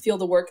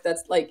field of work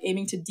that's like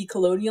aiming to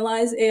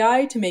decolonialize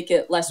AI to make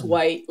it less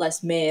white,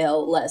 less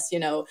male, less,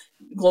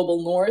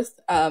 global north,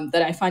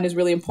 that I find is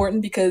really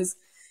important because,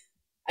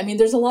 I mean,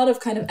 there's a lot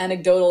of kind of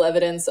anecdotal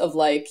evidence of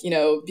like,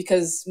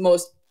 because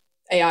most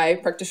AI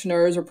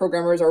practitioners or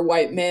programmers are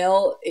white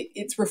male,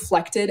 it's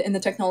reflected in the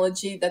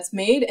technology that's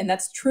made, and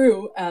that's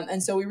true.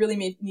 And so we really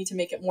need to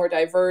make it more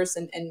diverse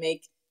and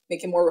make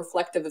it more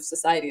reflective of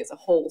society as a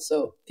whole.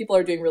 So people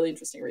are doing really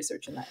interesting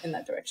research in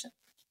that direction.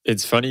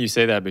 It's funny you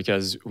say that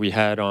because we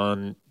had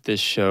on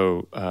this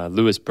show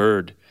Louis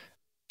Bird,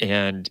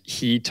 and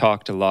he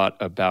talked a lot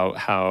about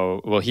how,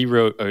 he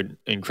wrote an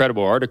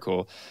incredible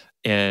article,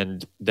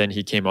 and then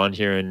he came on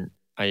here and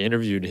I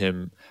interviewed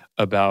him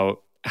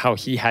about how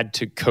he had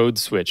to code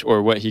switch,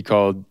 or what he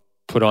called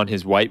put on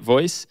his white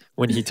voice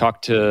when he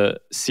talked to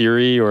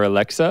Siri or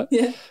Alexa,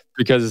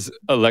 because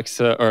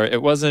Alexa, or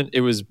it was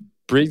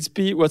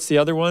Brigsby. What's the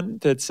other one?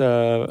 That's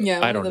I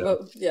don't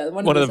know.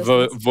 One of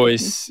the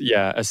voice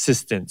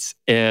assistants,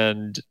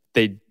 and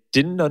they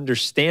didn't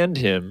understand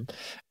him.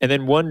 And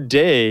then one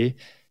day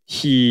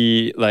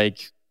he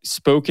like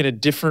spoke in a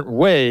different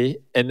way,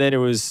 and then it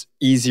was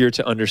easier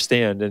to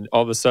understand. And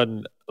all of a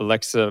sudden,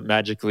 Alexa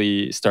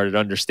magically started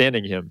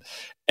understanding him.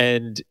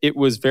 And it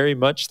was very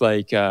much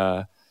like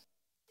our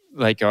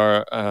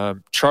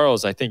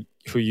Charles, I think,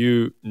 who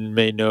you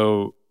may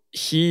know,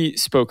 he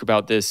spoke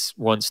about this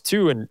once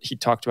too, and he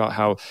talked about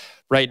how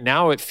right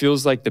now it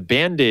feels like the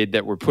Band-Aid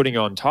that we're putting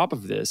on top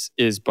of this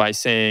is by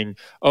saying,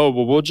 oh,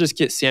 well, we'll just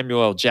get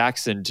Samuel L.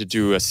 Jackson to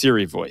do a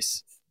Siri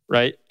voice,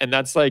 right? And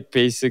that's like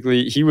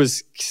basically, he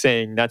was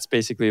saying that's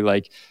basically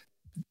like,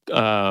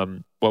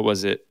 what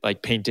was it?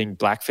 Like painting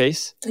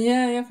blackface?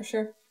 Yeah, for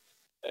sure.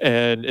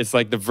 And it's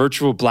like the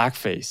virtual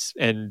blackface.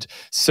 And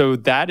so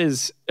that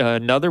is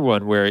another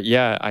one where,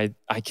 yeah,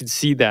 I can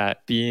see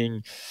that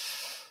being,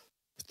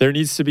 there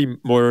needs to be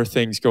more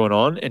things going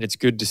on. And it's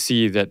good to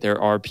see that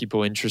there are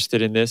people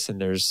interested in this,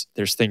 and there's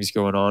things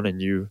going on,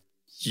 and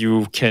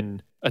you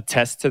can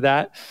attest to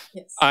that.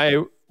 Yes.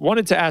 I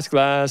wanted to ask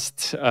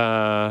last,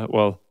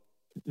 well,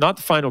 not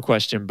the final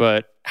question,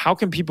 but how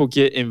can people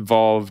get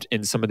involved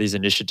in some of these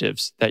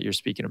initiatives that you're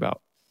speaking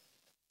about?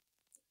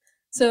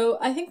 So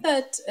I think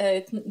that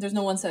there's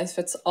no one size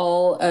fits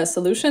all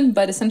solution,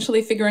 but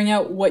essentially figuring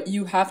out what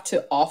you have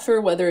to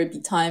offer, whether it be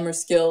time or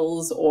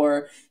skills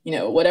or,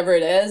 whatever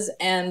it is,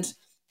 and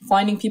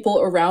finding people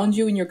around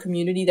you in your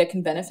community that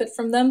can benefit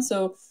from them.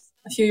 So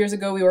a few years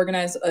ago, we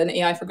organized an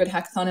AI for Good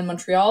hackathon in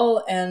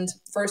Montreal. And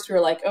first we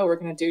were like, oh, we're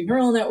going to do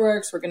neural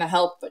networks. We're going to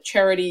help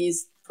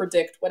charities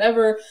predict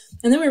whatever.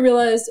 And then we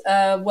realized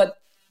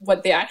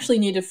what they actually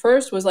needed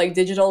first was like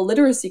digital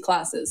literacy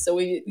classes. So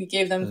we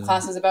gave them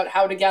classes about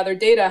how to gather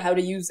data, how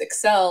to use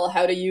Excel,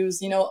 how to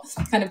use,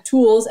 kind of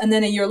tools. And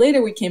then a year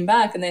later we came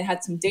back and they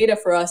had some data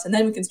for us. And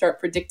then we can start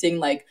predicting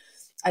like,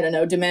 I don't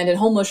know, demand in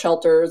homeless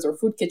shelters or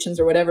food kitchens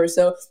or whatever.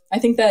 So I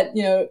think that,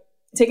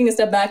 taking a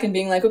step back and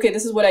being like, okay,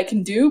 this is what I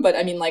can do. But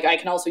I mean, like I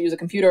can also use a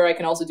computer. I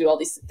can also do all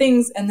these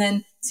things, and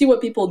then see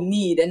what people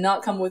need and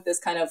not come with this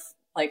kind of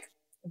like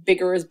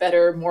bigger is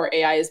better, more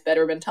AI is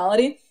better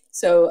mentality.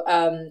 So,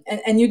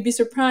 and you'd be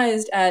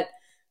surprised at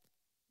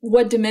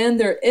what demand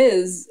there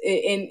is.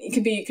 It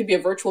could be a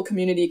virtual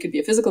community, it could be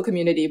a physical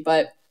community,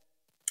 but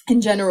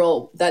in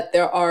general, that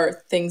there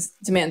are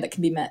demand that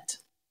can be met.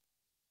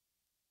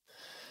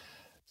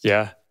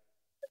 Yeah.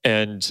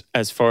 And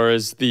as far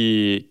as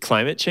the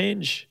climate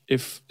change,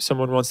 if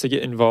someone wants to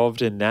get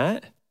involved in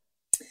that?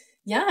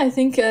 Yeah, I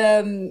think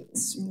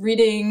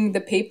reading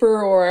the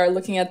paper or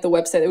looking at the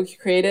website that we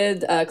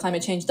created,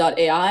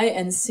 climatechange.ai,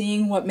 and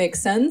seeing what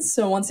makes sense.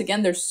 So once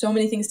again, there's so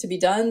many things to be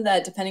done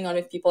that depending on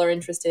if people are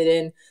interested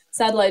in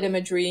satellite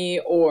imagery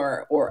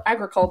or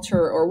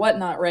agriculture or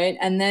whatnot, right?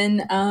 And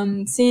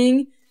then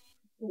seeing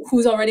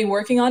who's already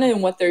working on it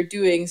and what they're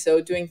doing.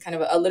 So doing kind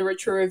of a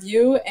literature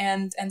review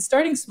and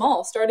starting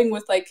small, starting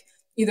with like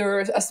either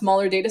a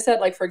smaller data set,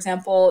 like for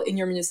example, in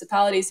your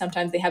municipality,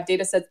 sometimes they have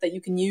data sets that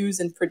you can use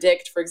and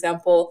predict. For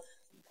example,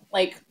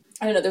 like,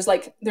 I don't know,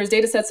 there's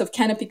data sets of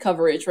canopy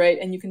coverage, right?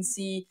 And you can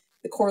see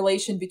the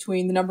correlation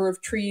between the number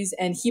of trees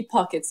and heat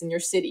pockets in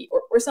your city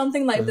or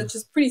something like that's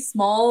just pretty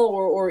small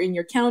or in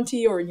your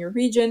county or in your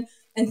region,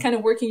 and kind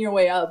of working your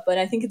way up. But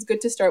I think it's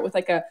good to start with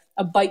like a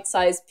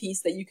bite-sized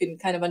piece that you can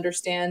kind of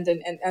understand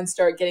and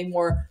start getting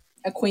more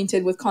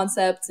acquainted with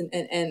concepts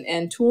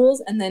and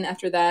tools, and then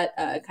after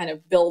that kind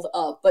of build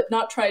up, but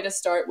not try to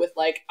start with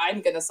like,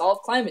 I'm going to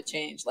solve climate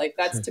change. Like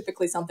that's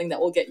typically something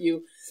that will get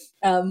you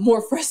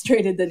more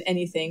frustrated than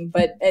anything.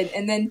 But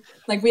and then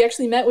like we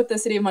actually met with the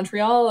city of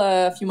Montreal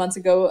a few months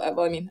ago,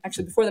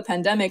 actually before the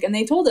pandemic, and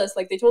they told us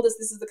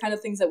this is the kind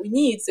of things that we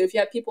need. So if you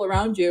have people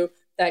around you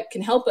that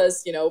can help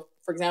us,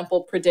 for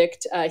example,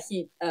 predict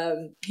heat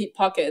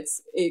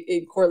pockets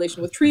in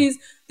correlation with trees,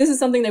 this is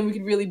something that we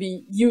could really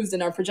be used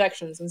in our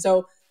projections. And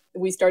so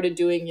we started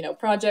doing,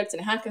 projects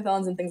and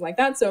hackathons and things like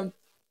that. So,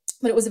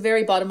 but it was a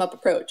very bottom-up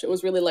approach. It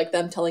was really like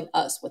them telling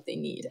us what they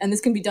need. And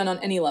this can be done on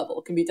any level.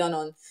 It can be done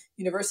on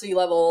university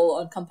level,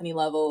 on company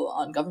level,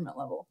 on government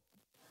level.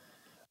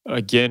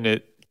 Again,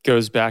 it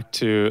goes back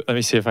to, let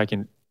me see if I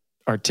can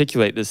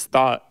articulate this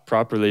thought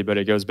properly, but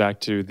it goes back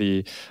to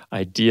the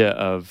idea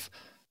of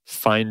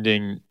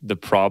finding the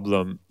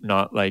problem,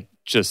 not like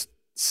just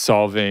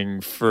solving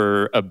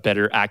for a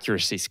better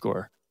accuracy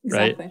score,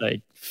 exactly. Right?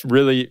 Like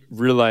really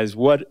realize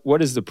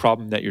what is the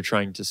problem that you're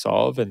trying to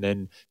solve, and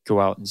then go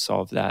out and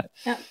solve that.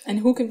 Yeah, and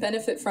who can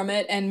benefit from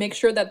it, and make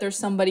sure that there's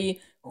somebody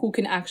who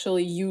can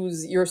actually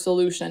use your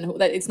solution,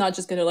 that it's not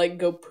just going to like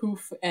go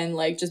poof and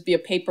like just be a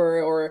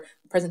paper or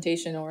a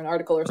presentation or an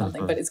article or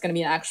something, but it's going to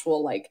be an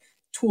actual like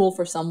tool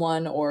for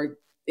someone, or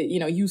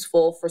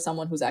useful for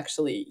someone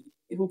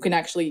who can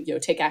actually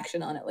take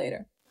action on it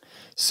later.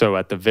 So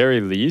at the very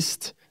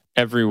least,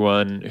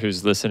 everyone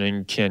who's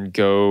listening can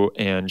go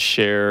and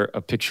share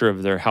a picture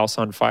of their house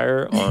on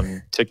fire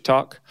on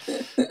TikTok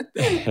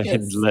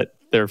and let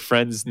their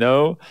friends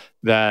know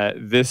that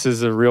this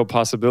is a real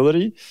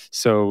possibility.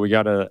 So we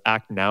got to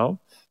act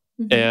now.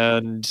 Mm-hmm.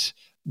 And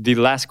the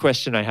last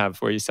question I have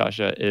for you,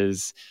 Sasha,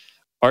 is,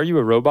 are you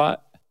a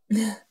robot?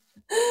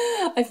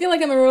 I feel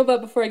like I'm a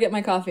robot before I get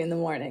my coffee in the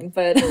morning,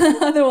 but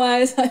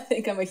otherwise, I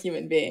think I'm a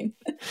human being.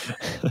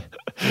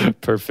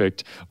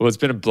 Perfect. Well, it's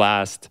been a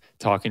blast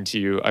talking to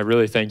you. I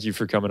really thank you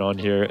for coming on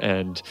here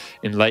and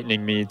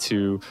enlightening me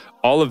to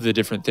all of the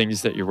different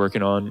things that you're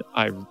working on.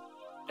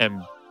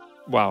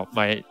 Wow,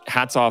 my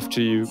hat's off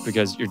to you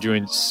because you're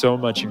doing so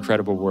much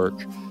incredible work.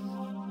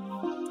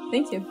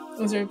 Thank you.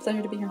 It was a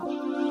pleasure to be here.